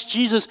Christ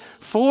Jesus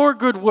for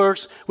good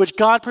works, which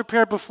God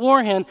prepared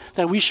beforehand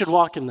that we should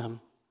walk in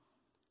them."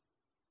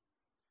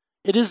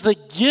 It is the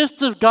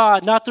gift of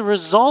God, not the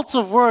result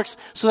of works,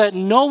 so that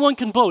no one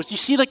can boast. You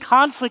see the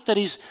conflict that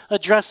he's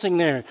addressing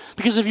there.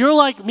 Because if you're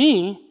like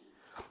me,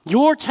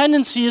 Your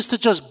tendency is to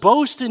just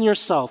boast in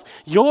yourself,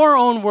 your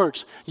own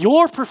works,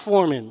 your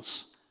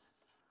performance.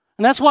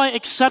 And that's why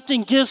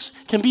accepting gifts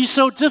can be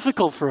so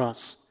difficult for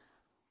us.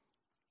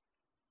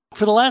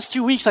 For the last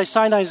 2 weeks, I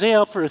signed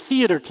Isaiah up for a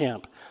theater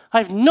camp. I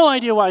have no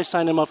idea why I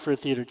signed him up for a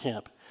theater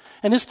camp.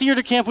 And this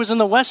theater camp was in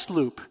the West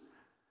Loop.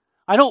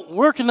 I don't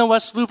work in the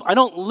West Loop. I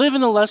don't live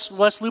in the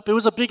West Loop. It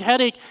was a big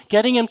headache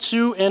getting him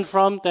to and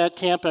from that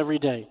camp every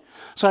day.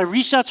 So I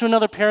reached out to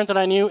another parent that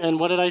I knew, and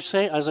what did I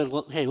say? I said,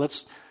 well, hey,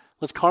 let's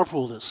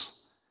carpool this.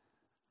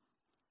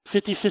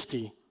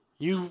 50-50.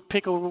 You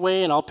pick a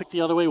way and I'll pick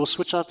the other way. We'll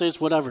switch out days,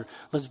 whatever.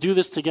 Let's do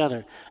this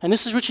together. And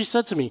this is what she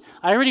said to me.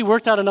 I already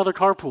worked out another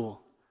carpool.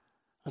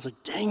 I was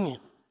like, dang it.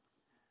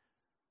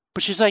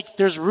 But she's like,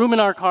 there's room in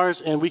our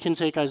cars and we can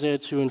take Isaiah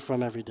to and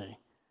from every day.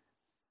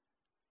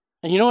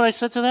 And you know what I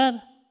said to that?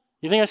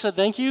 You think I said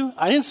thank you?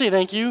 I didn't say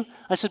thank you.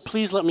 I said,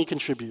 please let me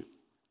contribute.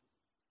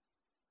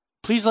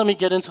 Please let me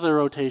get into the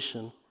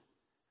rotation.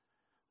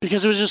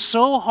 Because it was just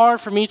so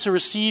hard for me to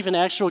receive an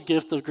actual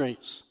gift of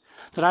grace,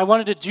 that I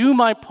wanted to do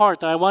my part,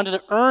 that I wanted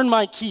to earn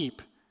my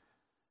keep.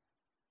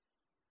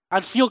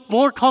 I'd feel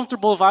more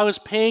comfortable if I was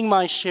paying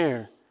my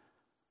share.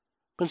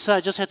 But instead,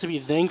 I just had to be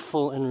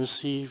thankful and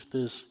receive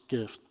this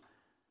gift.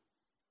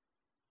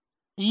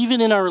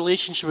 Even in our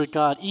relationship with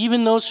God,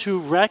 even those who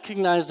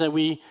recognize that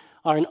we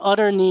are in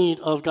utter need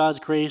of God's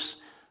grace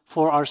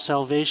for our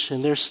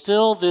salvation, there's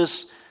still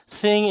this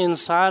thing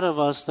inside of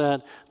us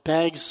that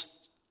begs,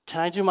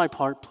 can I do my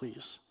part,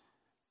 please?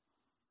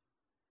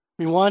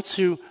 We want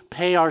to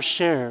pay our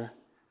share.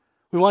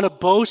 We want to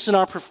boast in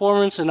our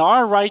performance and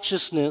our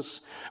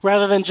righteousness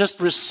rather than just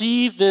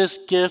receive this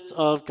gift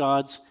of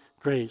God's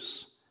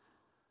grace.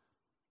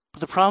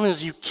 But the problem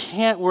is you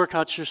can't work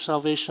out your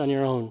salvation on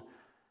your own.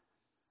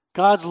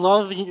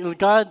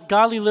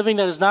 Godly living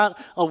that is not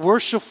a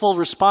worshipful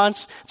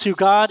response to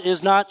God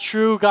is not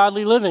true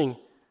godly living.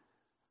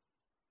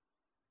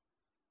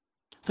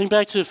 Think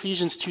back to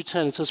Ephesians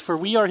 2:10. It says, for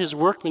we are his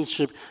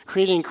workmanship,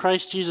 created in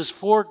Christ Jesus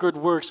for good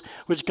works,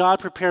 which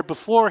God prepared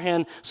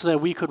beforehand so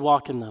that we could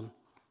walk in them.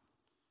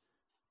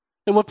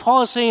 And what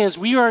Paul is saying is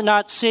we are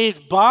not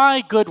saved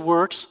by good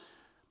works,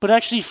 but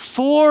actually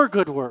for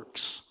good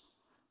works.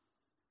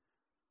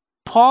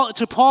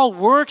 To Paul,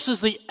 works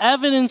is the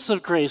evidence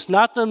of grace,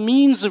 not the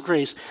means of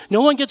grace.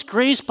 No one gets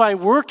grace by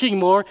working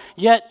more,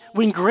 yet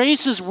when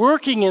grace is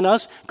working in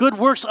us, good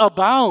works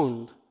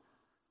abound.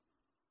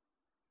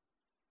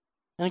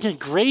 And again,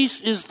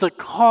 grace is the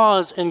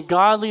cause and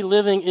godly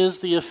living is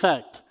the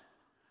effect.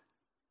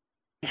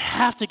 You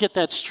have to get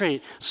that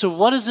straight. So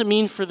what does it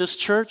mean for this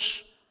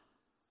church?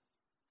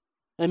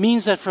 It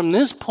means that from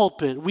this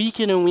pulpit, week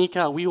in and week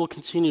out, we will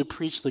continue to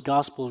preach the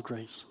gospel of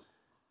grace.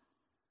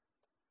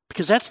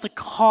 Because that's the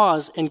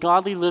cause and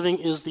godly living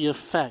is the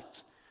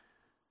effect.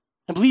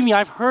 And believe me,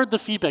 I've heard the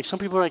feedback. Some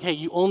people are like, hey,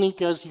 you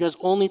guys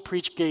only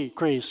preach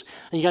grace,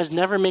 and you guys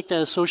never make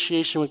that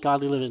association with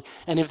godly living.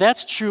 And if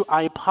that's true,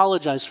 I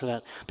apologize for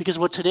that. Because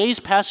what today's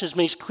passage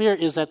makes clear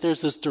is that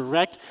there's this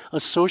direct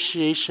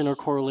association or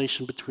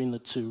correlation between the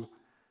two.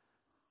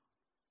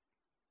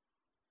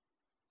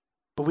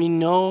 But we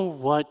know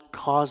what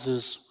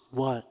causes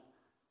what.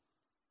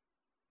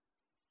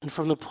 And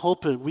from the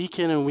pulpit, week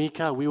in and week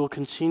out, we will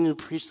continue to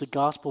preach the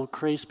gospel of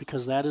grace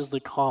because that is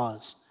the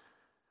cause.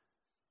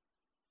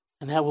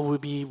 And that will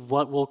be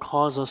what will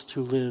cause us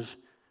to live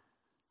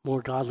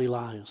more godly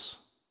lives.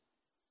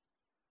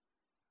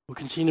 We'll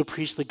continue to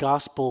preach the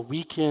gospel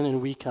week in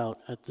and week out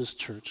at this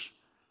church.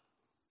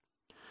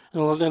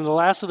 And then the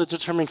last of the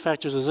determining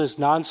factors is this,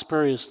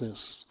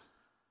 non-spuriousness.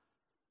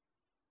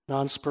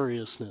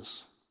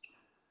 Non-spuriousness.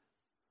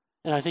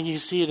 And I think you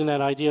see it in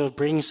that idea of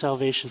bringing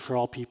salvation for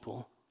all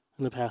people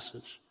in the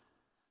passage.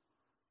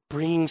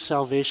 Bringing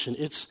salvation.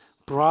 It's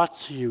brought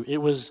to you. It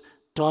was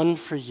done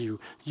for you.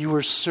 You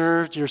were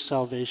served your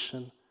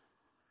salvation.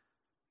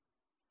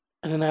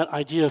 And then that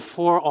idea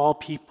for all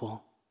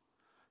people.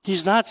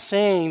 He's not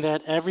saying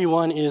that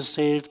everyone is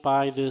saved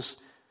by this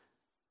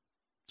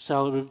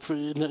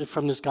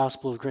from this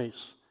gospel of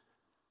grace.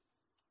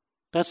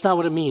 That's not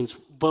what it means.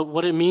 But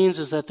what it means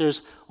is that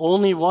there's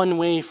only one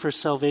way for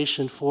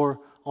salvation for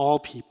all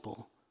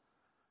people.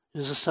 It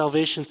is a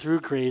salvation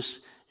through grace.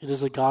 It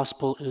is the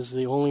gospel. It is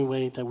the only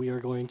way that we are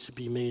going to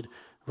be made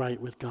right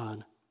with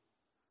God.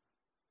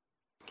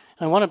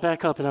 And I want to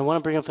back up and I want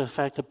to bring up the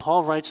fact that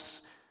Paul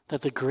writes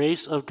that the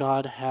grace of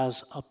God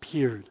has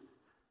appeared.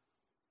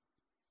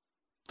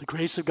 The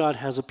grace of God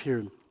has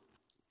appeared.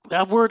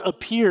 That word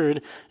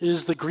appeared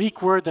is the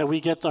Greek word that we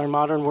get our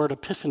modern word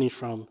epiphany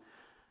from,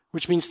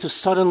 which means to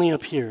suddenly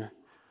appear.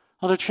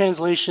 Other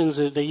translations,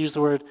 they use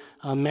the word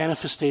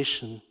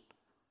manifestation.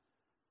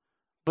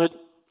 But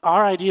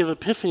our idea of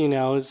epiphany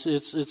now is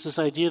it's this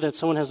idea that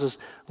someone has this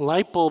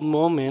light bulb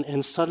moment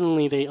and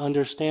suddenly they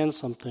understand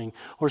something,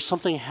 or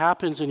something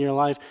happens in your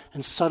life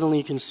and suddenly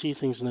you can see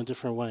things in a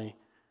different way.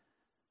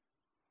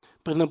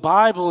 But in the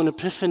Bible, an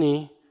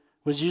epiphany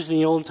was used in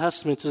the Old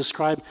Testament to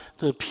describe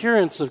the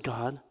appearance of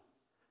God.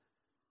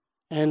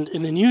 And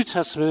in the New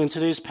Testament, in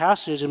today's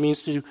passage, it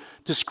means to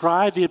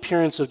describe the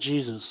appearance of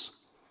Jesus.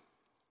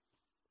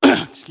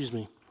 Excuse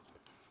me.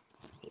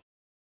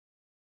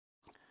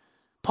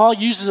 Paul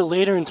uses it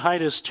later in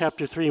Titus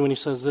chapter 3 when he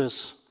says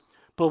this.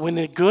 But when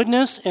the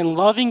goodness and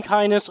loving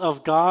kindness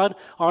of God,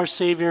 our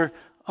Savior,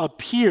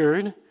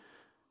 appeared,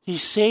 he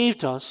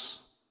saved us,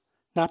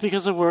 not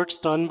because of works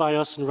done by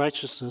us in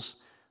righteousness,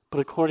 but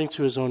according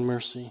to his own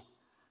mercy.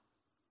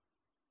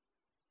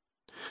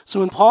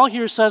 So when Paul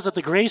here says that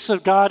the grace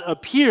of God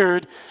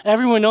appeared,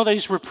 everyone know that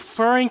he's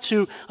referring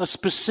to a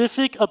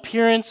specific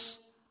appearance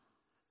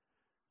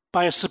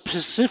by a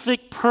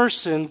specific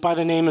person by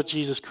the name of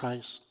Jesus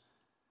Christ.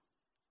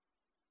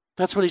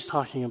 That's what he's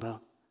talking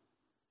about.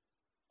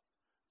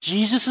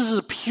 Jesus'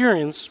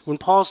 appearance, when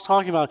Paul's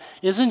talking about,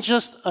 isn't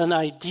just an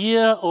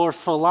idea or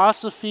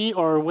philosophy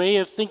or a way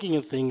of thinking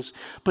of things,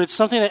 but it's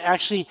something that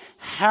actually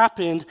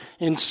happened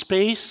in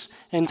space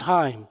and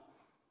time.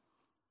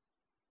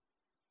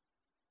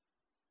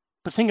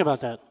 But think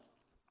about that.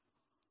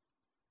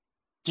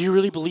 Do you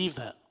really believe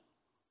that?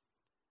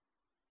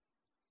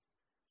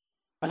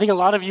 I think a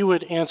lot of you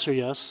would answer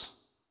yes.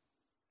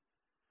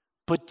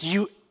 But do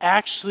you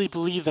actually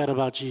believe that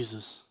about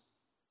Jesus?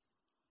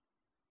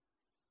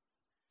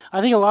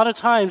 I think a lot of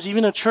times,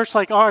 even a church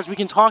like ours, we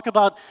can talk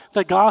about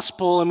the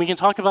gospel and we can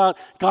talk about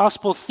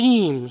gospel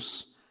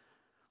themes.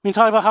 We can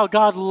talk about how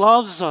God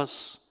loves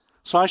us,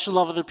 so I should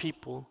love other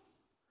people.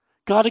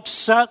 God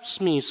accepts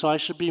me, so I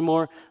should be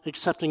more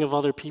accepting of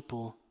other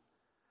people.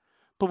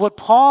 But what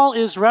Paul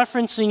is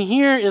referencing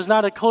here is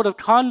not a code of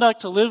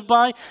conduct to live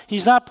by.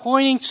 He's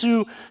pointing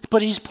to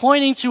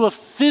a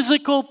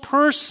physical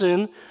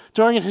person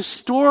during a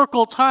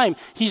historical time.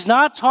 He's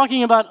not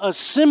talking about a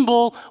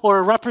symbol or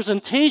a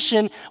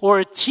representation or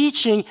a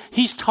teaching.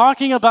 He's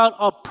talking about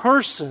a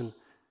person.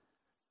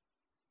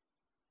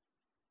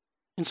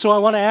 And so I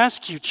want to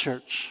ask you,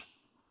 church,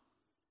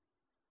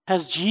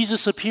 has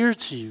Jesus appeared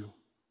to you?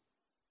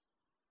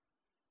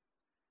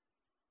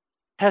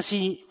 Has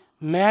he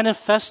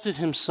manifested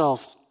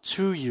himself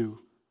to you?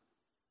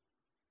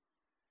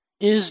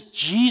 Is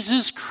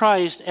Jesus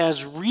Christ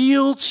as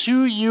real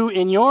to you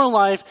in your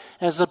life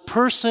as the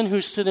person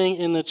who's sitting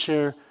in the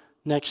chair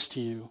next to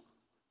you?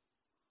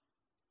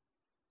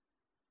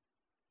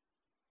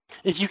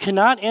 If you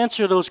cannot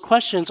answer those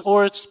questions,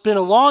 or it's been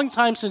a long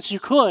time since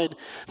you could,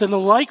 then the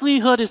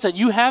likelihood is that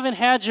you haven't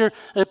had your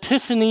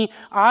epiphany,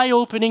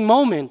 eye-opening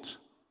moment.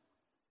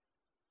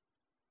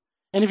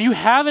 And if you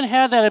haven't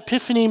had that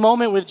epiphany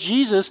moment with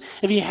Jesus,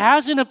 if he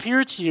hasn't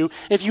appeared to you,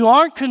 if you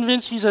aren't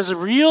convinced he's as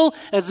real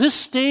as this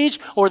stage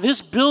or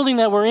this building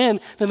that we're in,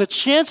 then the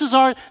chances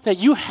are that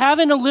you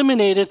haven't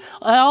eliminated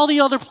all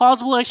the other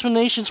plausible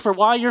explanations for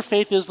why your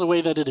faith is the way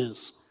that it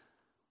is.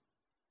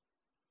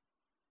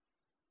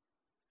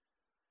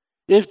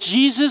 If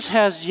Jesus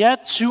has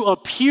yet to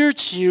appear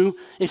to you,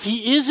 if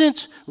he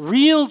isn't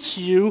real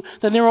to you,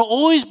 then there will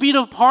always be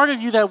a part of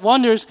you that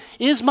wonders,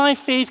 is my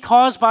faith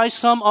caused by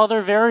some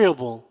other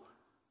variable?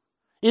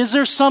 Is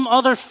there some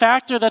other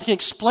factor that can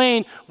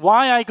explain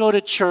why I go to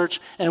church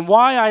and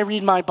why I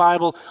read my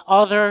Bible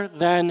other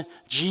than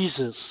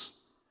Jesus?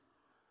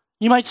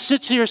 You might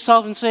sit to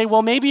yourself and say,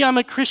 well, maybe I'm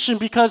a Christian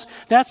because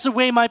that's the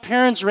way my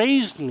parents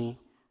raised me.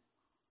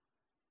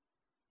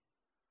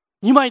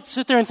 You might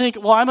sit there and think,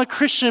 well, I'm a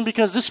Christian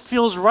because this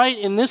feels right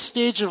in this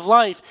stage of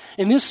life,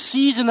 in this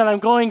season that I'm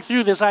going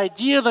through. This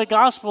idea of the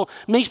gospel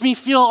makes me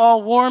feel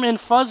all warm and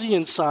fuzzy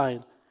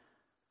inside.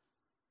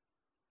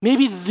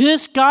 Maybe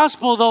this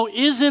gospel, though,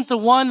 isn't the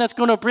one that's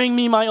going to bring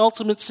me my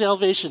ultimate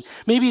salvation.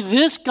 Maybe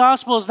this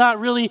gospel is not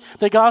really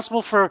the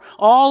gospel for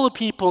all the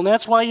people, and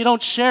that's why you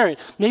don't share it.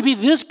 Maybe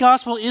this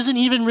gospel isn't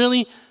even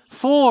really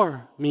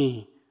for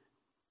me.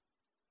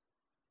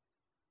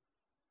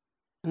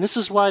 And this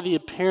is why the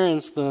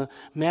appearance, the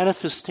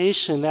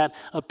manifestation, that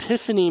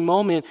epiphany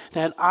moment,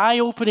 that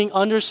eye-opening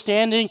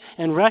understanding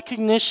and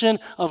recognition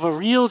of a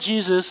real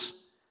Jesus,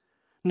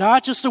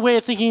 not just a way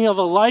of thinking of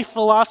a life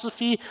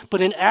philosophy,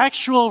 but an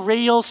actual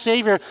real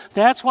Savior,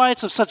 that's why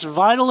it's of such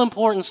vital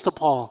importance to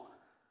Paul.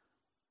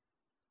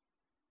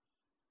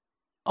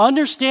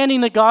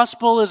 Understanding the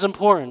gospel is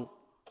important.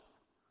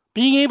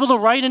 Being able to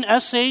write an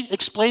essay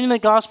explaining the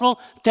gospel,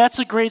 that's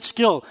a great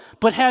skill.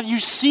 But have you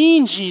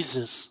seen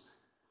Jesus?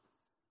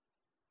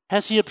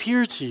 Has he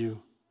appeared to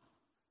you?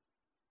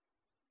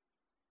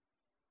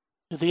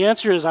 If the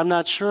answer is, I'm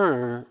not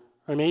sure,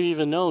 or maybe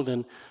even no,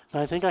 then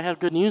I think I have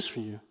good news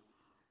for you.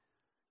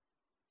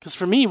 Because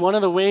for me, one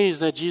of the ways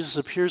that Jesus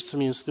appears to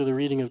me is through the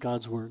reading of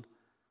God's Word.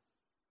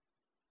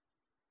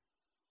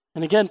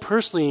 And again,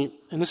 personally,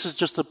 and this is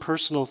just a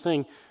personal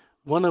thing,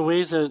 one of the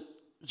ways that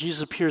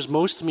Jesus appears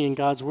most to me in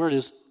God's Word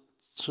is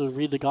to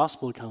read the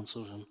gospel accounts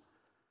of him.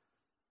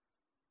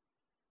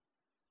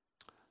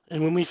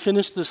 And when we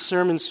finish this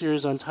sermon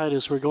series on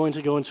Titus, we're going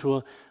to go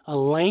into a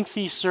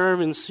lengthy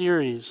sermon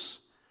series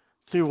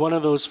through one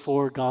of those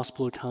 4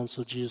 gospel accounts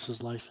of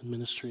Jesus' life and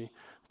ministry.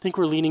 I think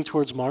we're leaning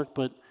towards Mark,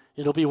 but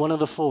it'll be one of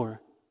the 4.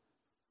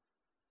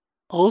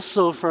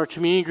 Also, for our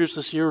community groups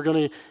this year, we're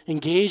going to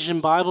engage in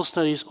Bible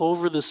studies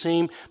over the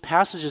same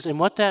passages. And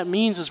what that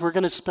means is we're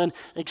going to spend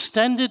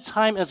extended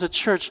time as a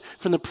church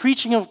from the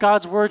preaching of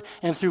God's word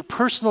and through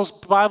personal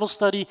Bible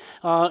study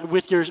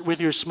with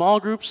your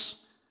small groups,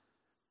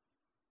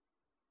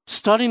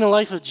 studying the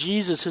life of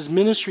Jesus, his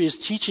ministry, his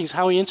teachings,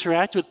 how he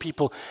interacted with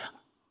people.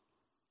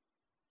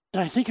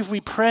 And I think if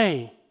we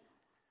pray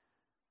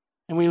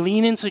and we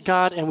lean into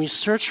God and we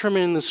search for him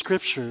in the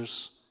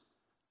scriptures,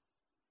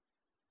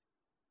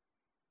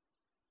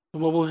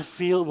 and what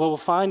we'll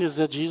find is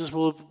that Jesus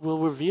will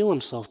reveal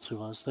himself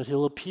to us, that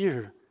he'll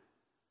appear,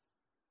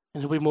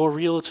 and he'll be more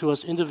real to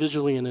us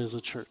individually and as a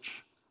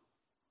church.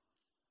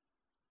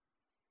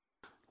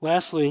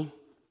 Lastly,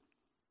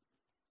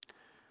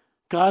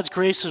 God's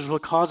grace is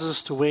what causes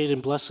us to wait in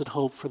blessed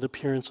hope for the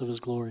appearance of his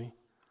glory.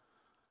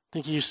 I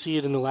think you see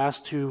it in the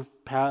last two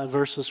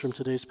verses from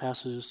today's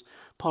passages.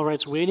 Paul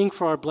writes, waiting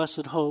for our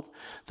blessed hope,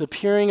 the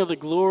appearing of the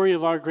glory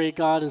of our great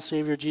God and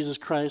Savior Jesus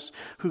Christ,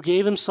 who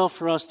gave himself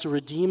for us to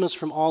redeem us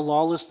from all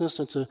lawlessness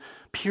and to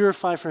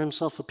purify for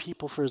himself a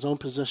people for his own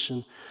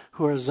possession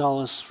who are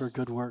zealous for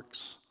good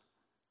works.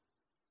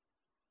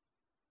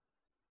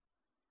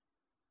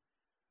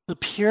 The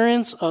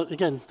appearance of,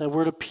 again, that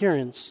word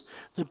appearance,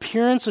 the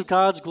appearance of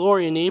God's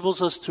glory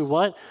enables us to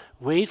what?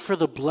 Wait for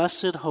the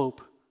blessed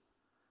hope.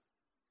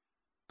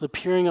 The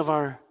appearing of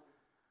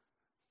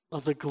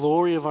the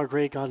glory of our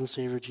great God and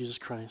Savior, Jesus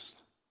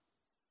Christ.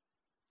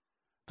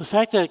 The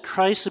fact that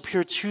Christ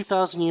appeared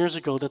 2,000 years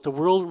ago, that the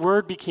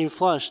Word became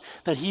flesh,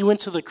 that he went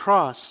to the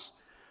cross,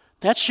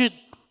 that should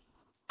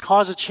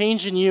cause a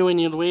change in you and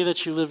in the way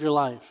that you live your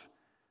life.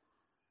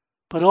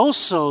 But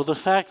also the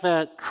fact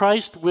that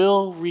Christ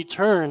will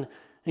return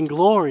in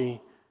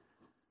glory,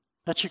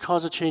 that should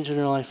cause a change in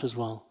your life as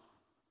well.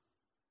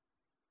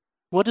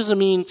 What does it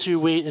mean to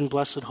wait in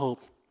blessed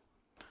hope?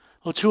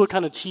 Otua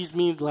kind of teased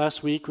me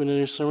last week when in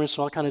his sermon,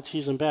 so I'll kind of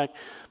tease him back.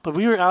 But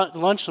we were out at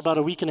lunch about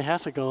a week and a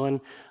half ago,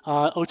 and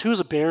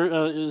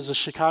Otua is a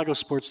Chicago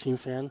sports team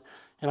fan,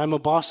 and I'm a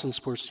Boston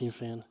sports team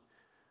fan.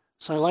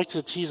 So I like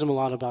to tease him a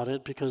lot about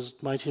it because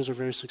my teams are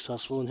very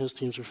successful and his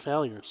teams are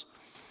failures.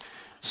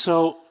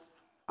 So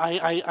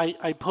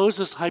I posed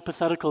this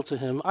hypothetical to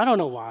him. I don't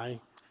know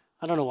why.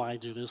 I don't know why I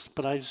do this,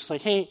 but I just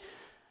like, hey,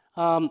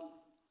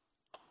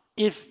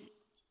 if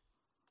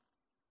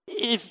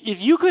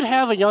you could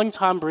have a young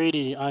Tom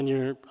Brady on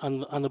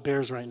the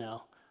Bears right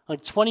now,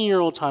 like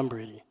 20-year-old Tom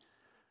Brady,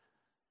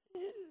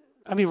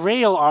 I mean, Ray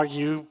will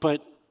argue,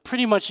 but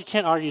pretty much you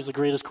can't argue he's the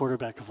greatest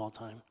quarterback of all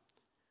time.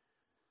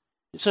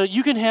 So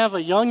you can have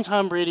a young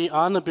Tom Brady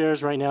on the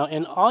Bears right now,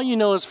 and all you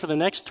know is for the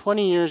next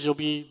 20 years, you'll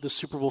be the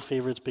Super Bowl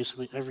favorites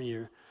basically every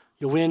year.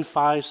 You'll win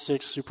 5,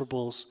 6 Super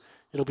Bowls.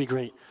 It'll be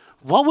great.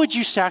 What would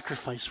you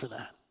sacrifice for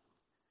that?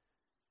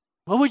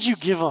 What would you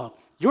give up?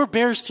 Your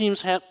Bears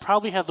teams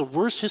probably have the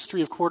worst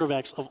history of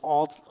quarterbacks of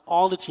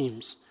all the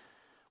teams.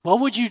 What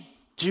would you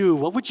do?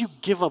 What would you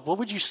give up? What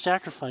would you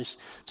sacrifice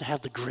to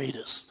have the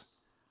greatest?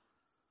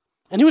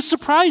 And it was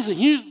surprising.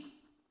 He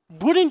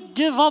wouldn't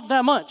give up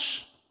that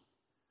much.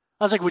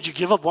 I was like, would you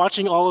give up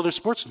watching all other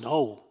sports?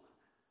 No.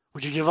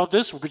 Would you give up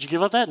this? Would you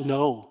give up that?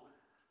 No.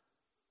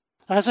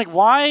 And I was like,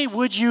 why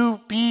would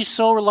you be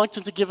so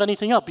reluctant to give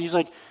anything up? He's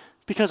like,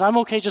 because I'm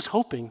okay just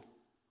hoping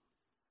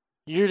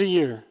year to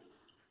year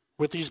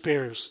with these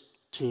Bears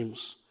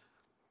teams.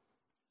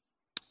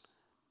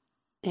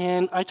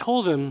 And I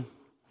told him,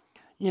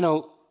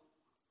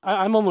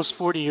 I'm almost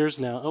 40 years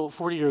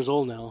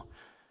old now.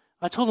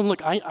 I told him,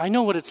 look, I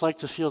know what it's like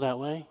to feel that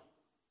way,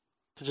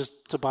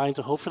 to buy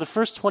into hope. For the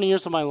first 20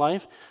 years of my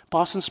life,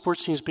 Boston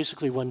sports teams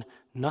basically won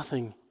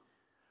nothing.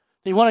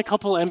 They won a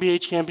couple NBA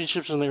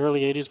championships in the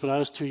early 80s, but I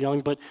was too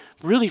young. But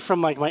really from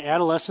my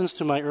adolescence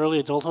to my early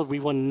adulthood, we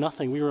won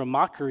nothing. We were a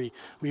mockery.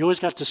 We always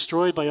got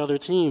destroyed by other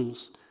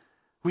teams.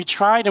 We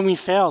tried and we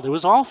failed. It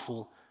was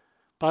awful.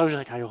 But I was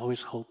like, I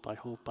always hope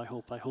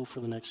for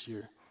the next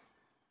year.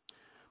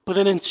 But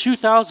then in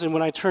 2000,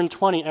 when I turned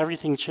 20,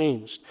 everything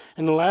changed.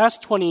 In the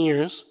last 20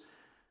 years,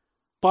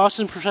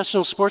 Boston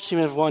professional sports team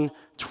have won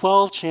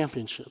 12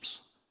 championships.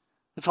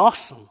 It's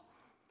awesome.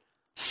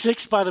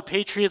 6 by the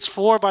Patriots,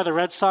 4 by the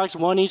Red Sox,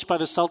 1 each by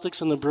the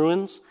Celtics and the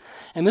Bruins.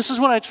 And this is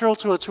what I told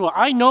to Otua.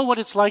 I know what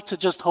it's like to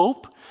just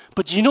hope,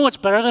 but do you know what's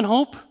better than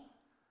hope?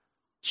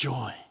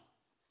 Joy.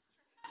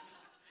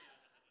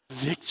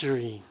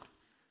 Victory.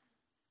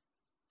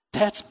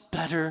 That's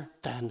better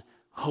than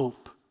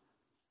hope.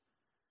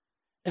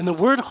 And the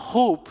word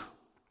hope,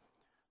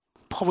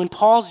 when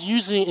Paul's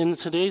using it in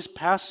today's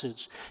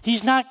passage,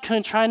 he's not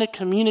trying to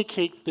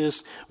communicate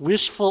this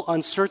wishful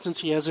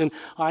uncertainty as in,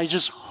 I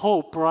just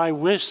hope or I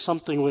wish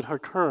something would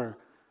occur.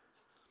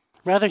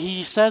 Rather,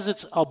 he says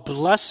it's a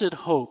blessed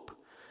hope.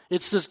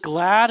 It's this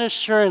glad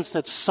assurance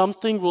that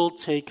something will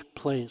take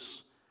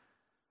place.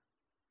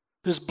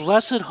 This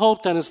blessed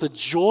hope then is the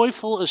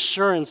joyful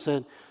assurance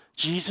that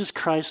Jesus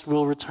Christ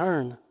will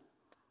return.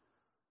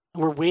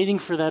 And we're waiting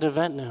for that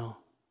event now.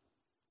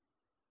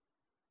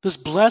 This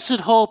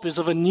blessed hope is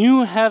of a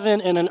new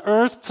heaven and an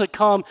earth to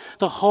come,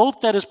 the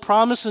hope that is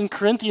promised in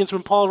Corinthians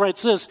when Paul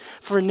writes this,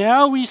 "For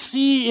now we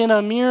see in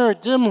a mirror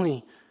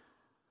dimly,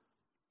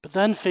 but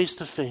then face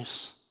to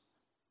face.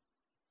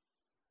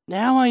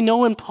 Now I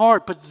know in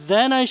part, but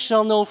then I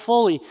shall know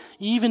fully,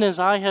 even as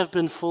I have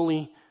been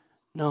fully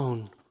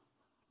known."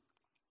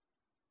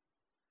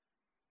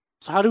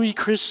 So how do we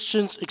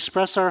Christians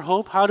express our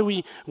hope? How do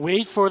we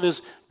wait for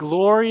this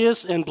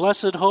glorious and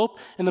blessed hope?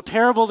 In the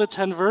parable of the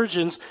 10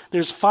 virgins,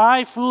 there's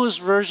 5 foolish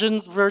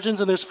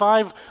virgins and there's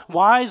 5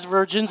 wise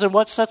virgins, and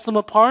what sets them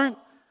apart?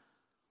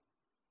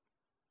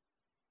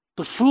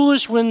 The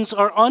foolish ones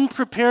are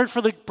unprepared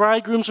for the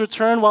bridegroom's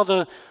return, while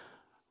the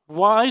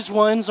wise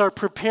ones are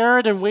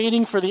prepared and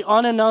waiting for the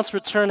unannounced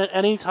return at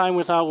any time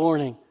without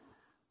warning.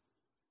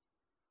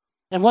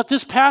 And what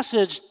this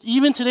passage,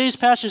 even today's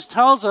passage,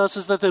 tells us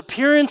is that the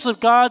appearance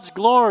of God's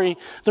glory,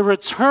 the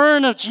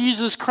return of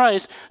Jesus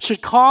Christ,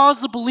 should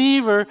cause the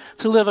believer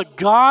to live a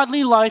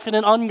godly life in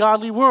an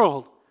ungodly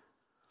world.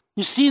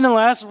 You see in the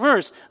last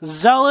verse,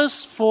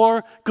 zealous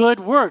for good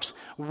works,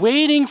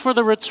 waiting for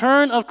the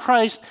return of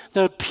Christ,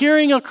 the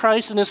appearing of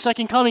Christ in His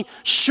second coming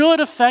should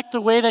affect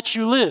the way that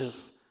you live.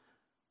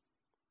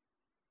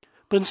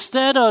 But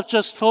instead of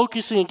just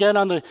focusing again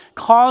on the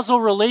causal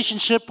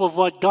relationship of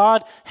what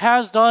God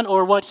has done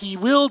or what He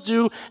will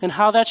do and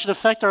how that should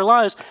affect our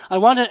lives, I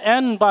want to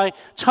end by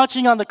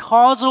touching on the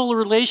causal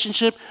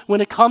relationship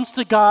when it comes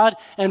to God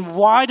and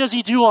why does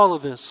He do all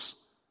of this?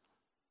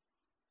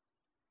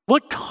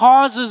 What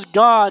causes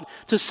God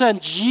to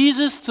send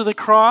Jesus to the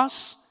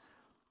cross,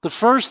 the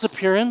first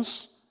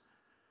appearance,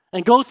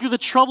 and go through the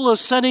trouble of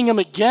sending Him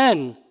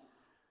again,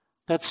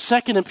 that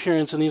second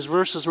appearance in these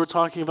verses we're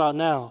talking about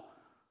now?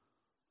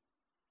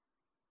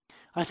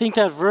 I think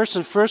that verse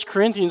in 1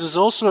 Corinthians is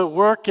also at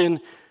work in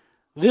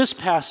this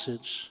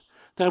passage,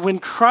 that when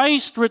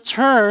Christ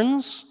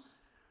returns,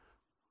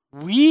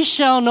 we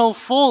shall know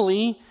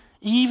fully,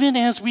 even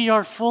as we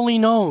are fully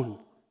known.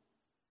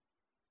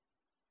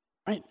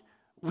 Right?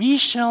 We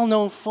shall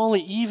know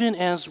fully, even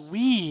as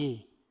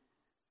we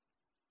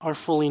are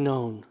fully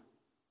known.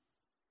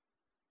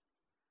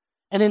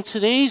 And in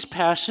today's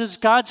passage,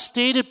 God's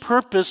stated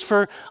purpose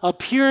for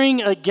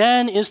appearing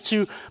again is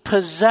to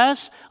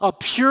possess a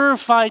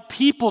purified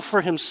people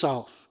for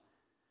Himself.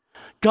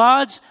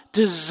 God's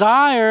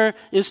desire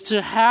is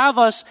to have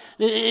us,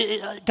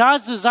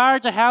 God's desire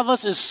to have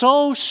us is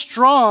so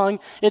strong,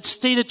 it's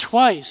stated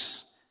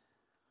twice.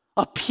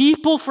 A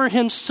people for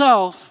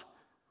Himself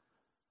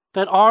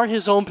that are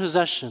His own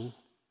possession.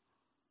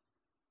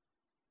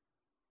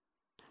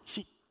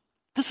 See,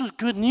 this is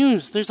good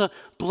news. There's a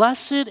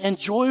blessed and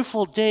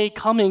joyful day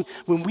coming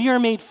when we are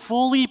made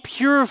fully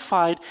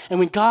purified and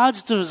when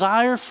God's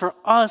desire for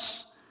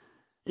us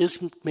is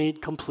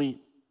made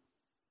complete.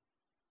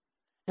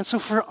 And so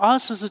for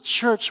us as a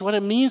church, what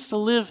it means to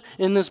live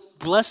in this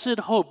blessed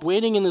hope,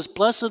 waiting in this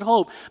blessed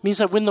hope, means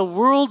that when the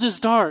world is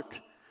dark,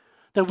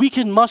 that we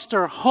can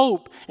muster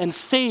hope and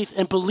faith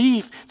and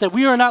belief that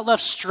we are not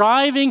left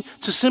striving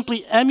to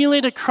simply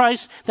emulate a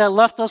Christ that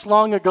left us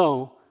long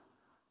ago.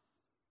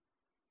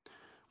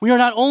 We are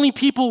not only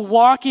people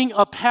walking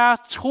a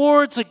path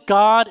towards a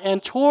God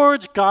and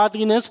towards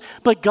godliness,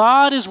 but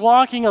God is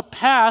walking a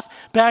path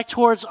back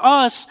towards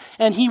us,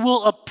 and He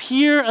will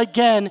appear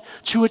again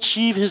to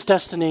achieve His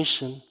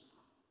destination.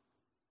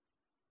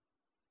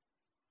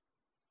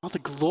 Oh, the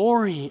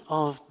glory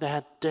of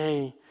that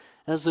day.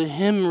 As the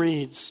hymn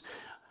reads,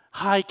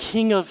 "High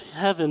King of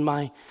heaven,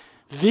 my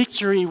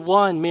victory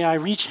won, may I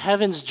reach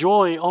heaven's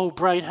joy, O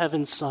bright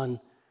heaven's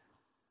sun.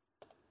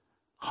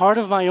 Heart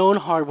of my own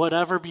heart,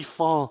 whatever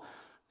befall,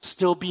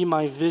 still be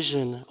my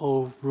vision,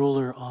 O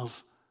ruler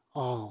of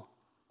all."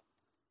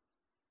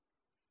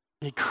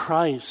 May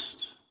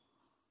Christ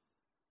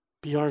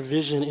be our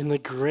vision in the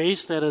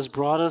grace that has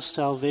brought us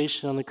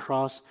salvation on the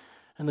cross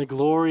and the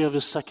glory of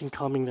His second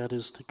coming that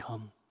is to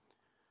come.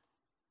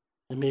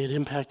 And may it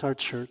impact our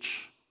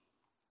church,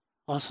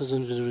 us as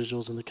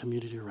individuals, and the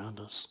community around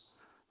us.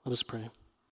 Let us pray.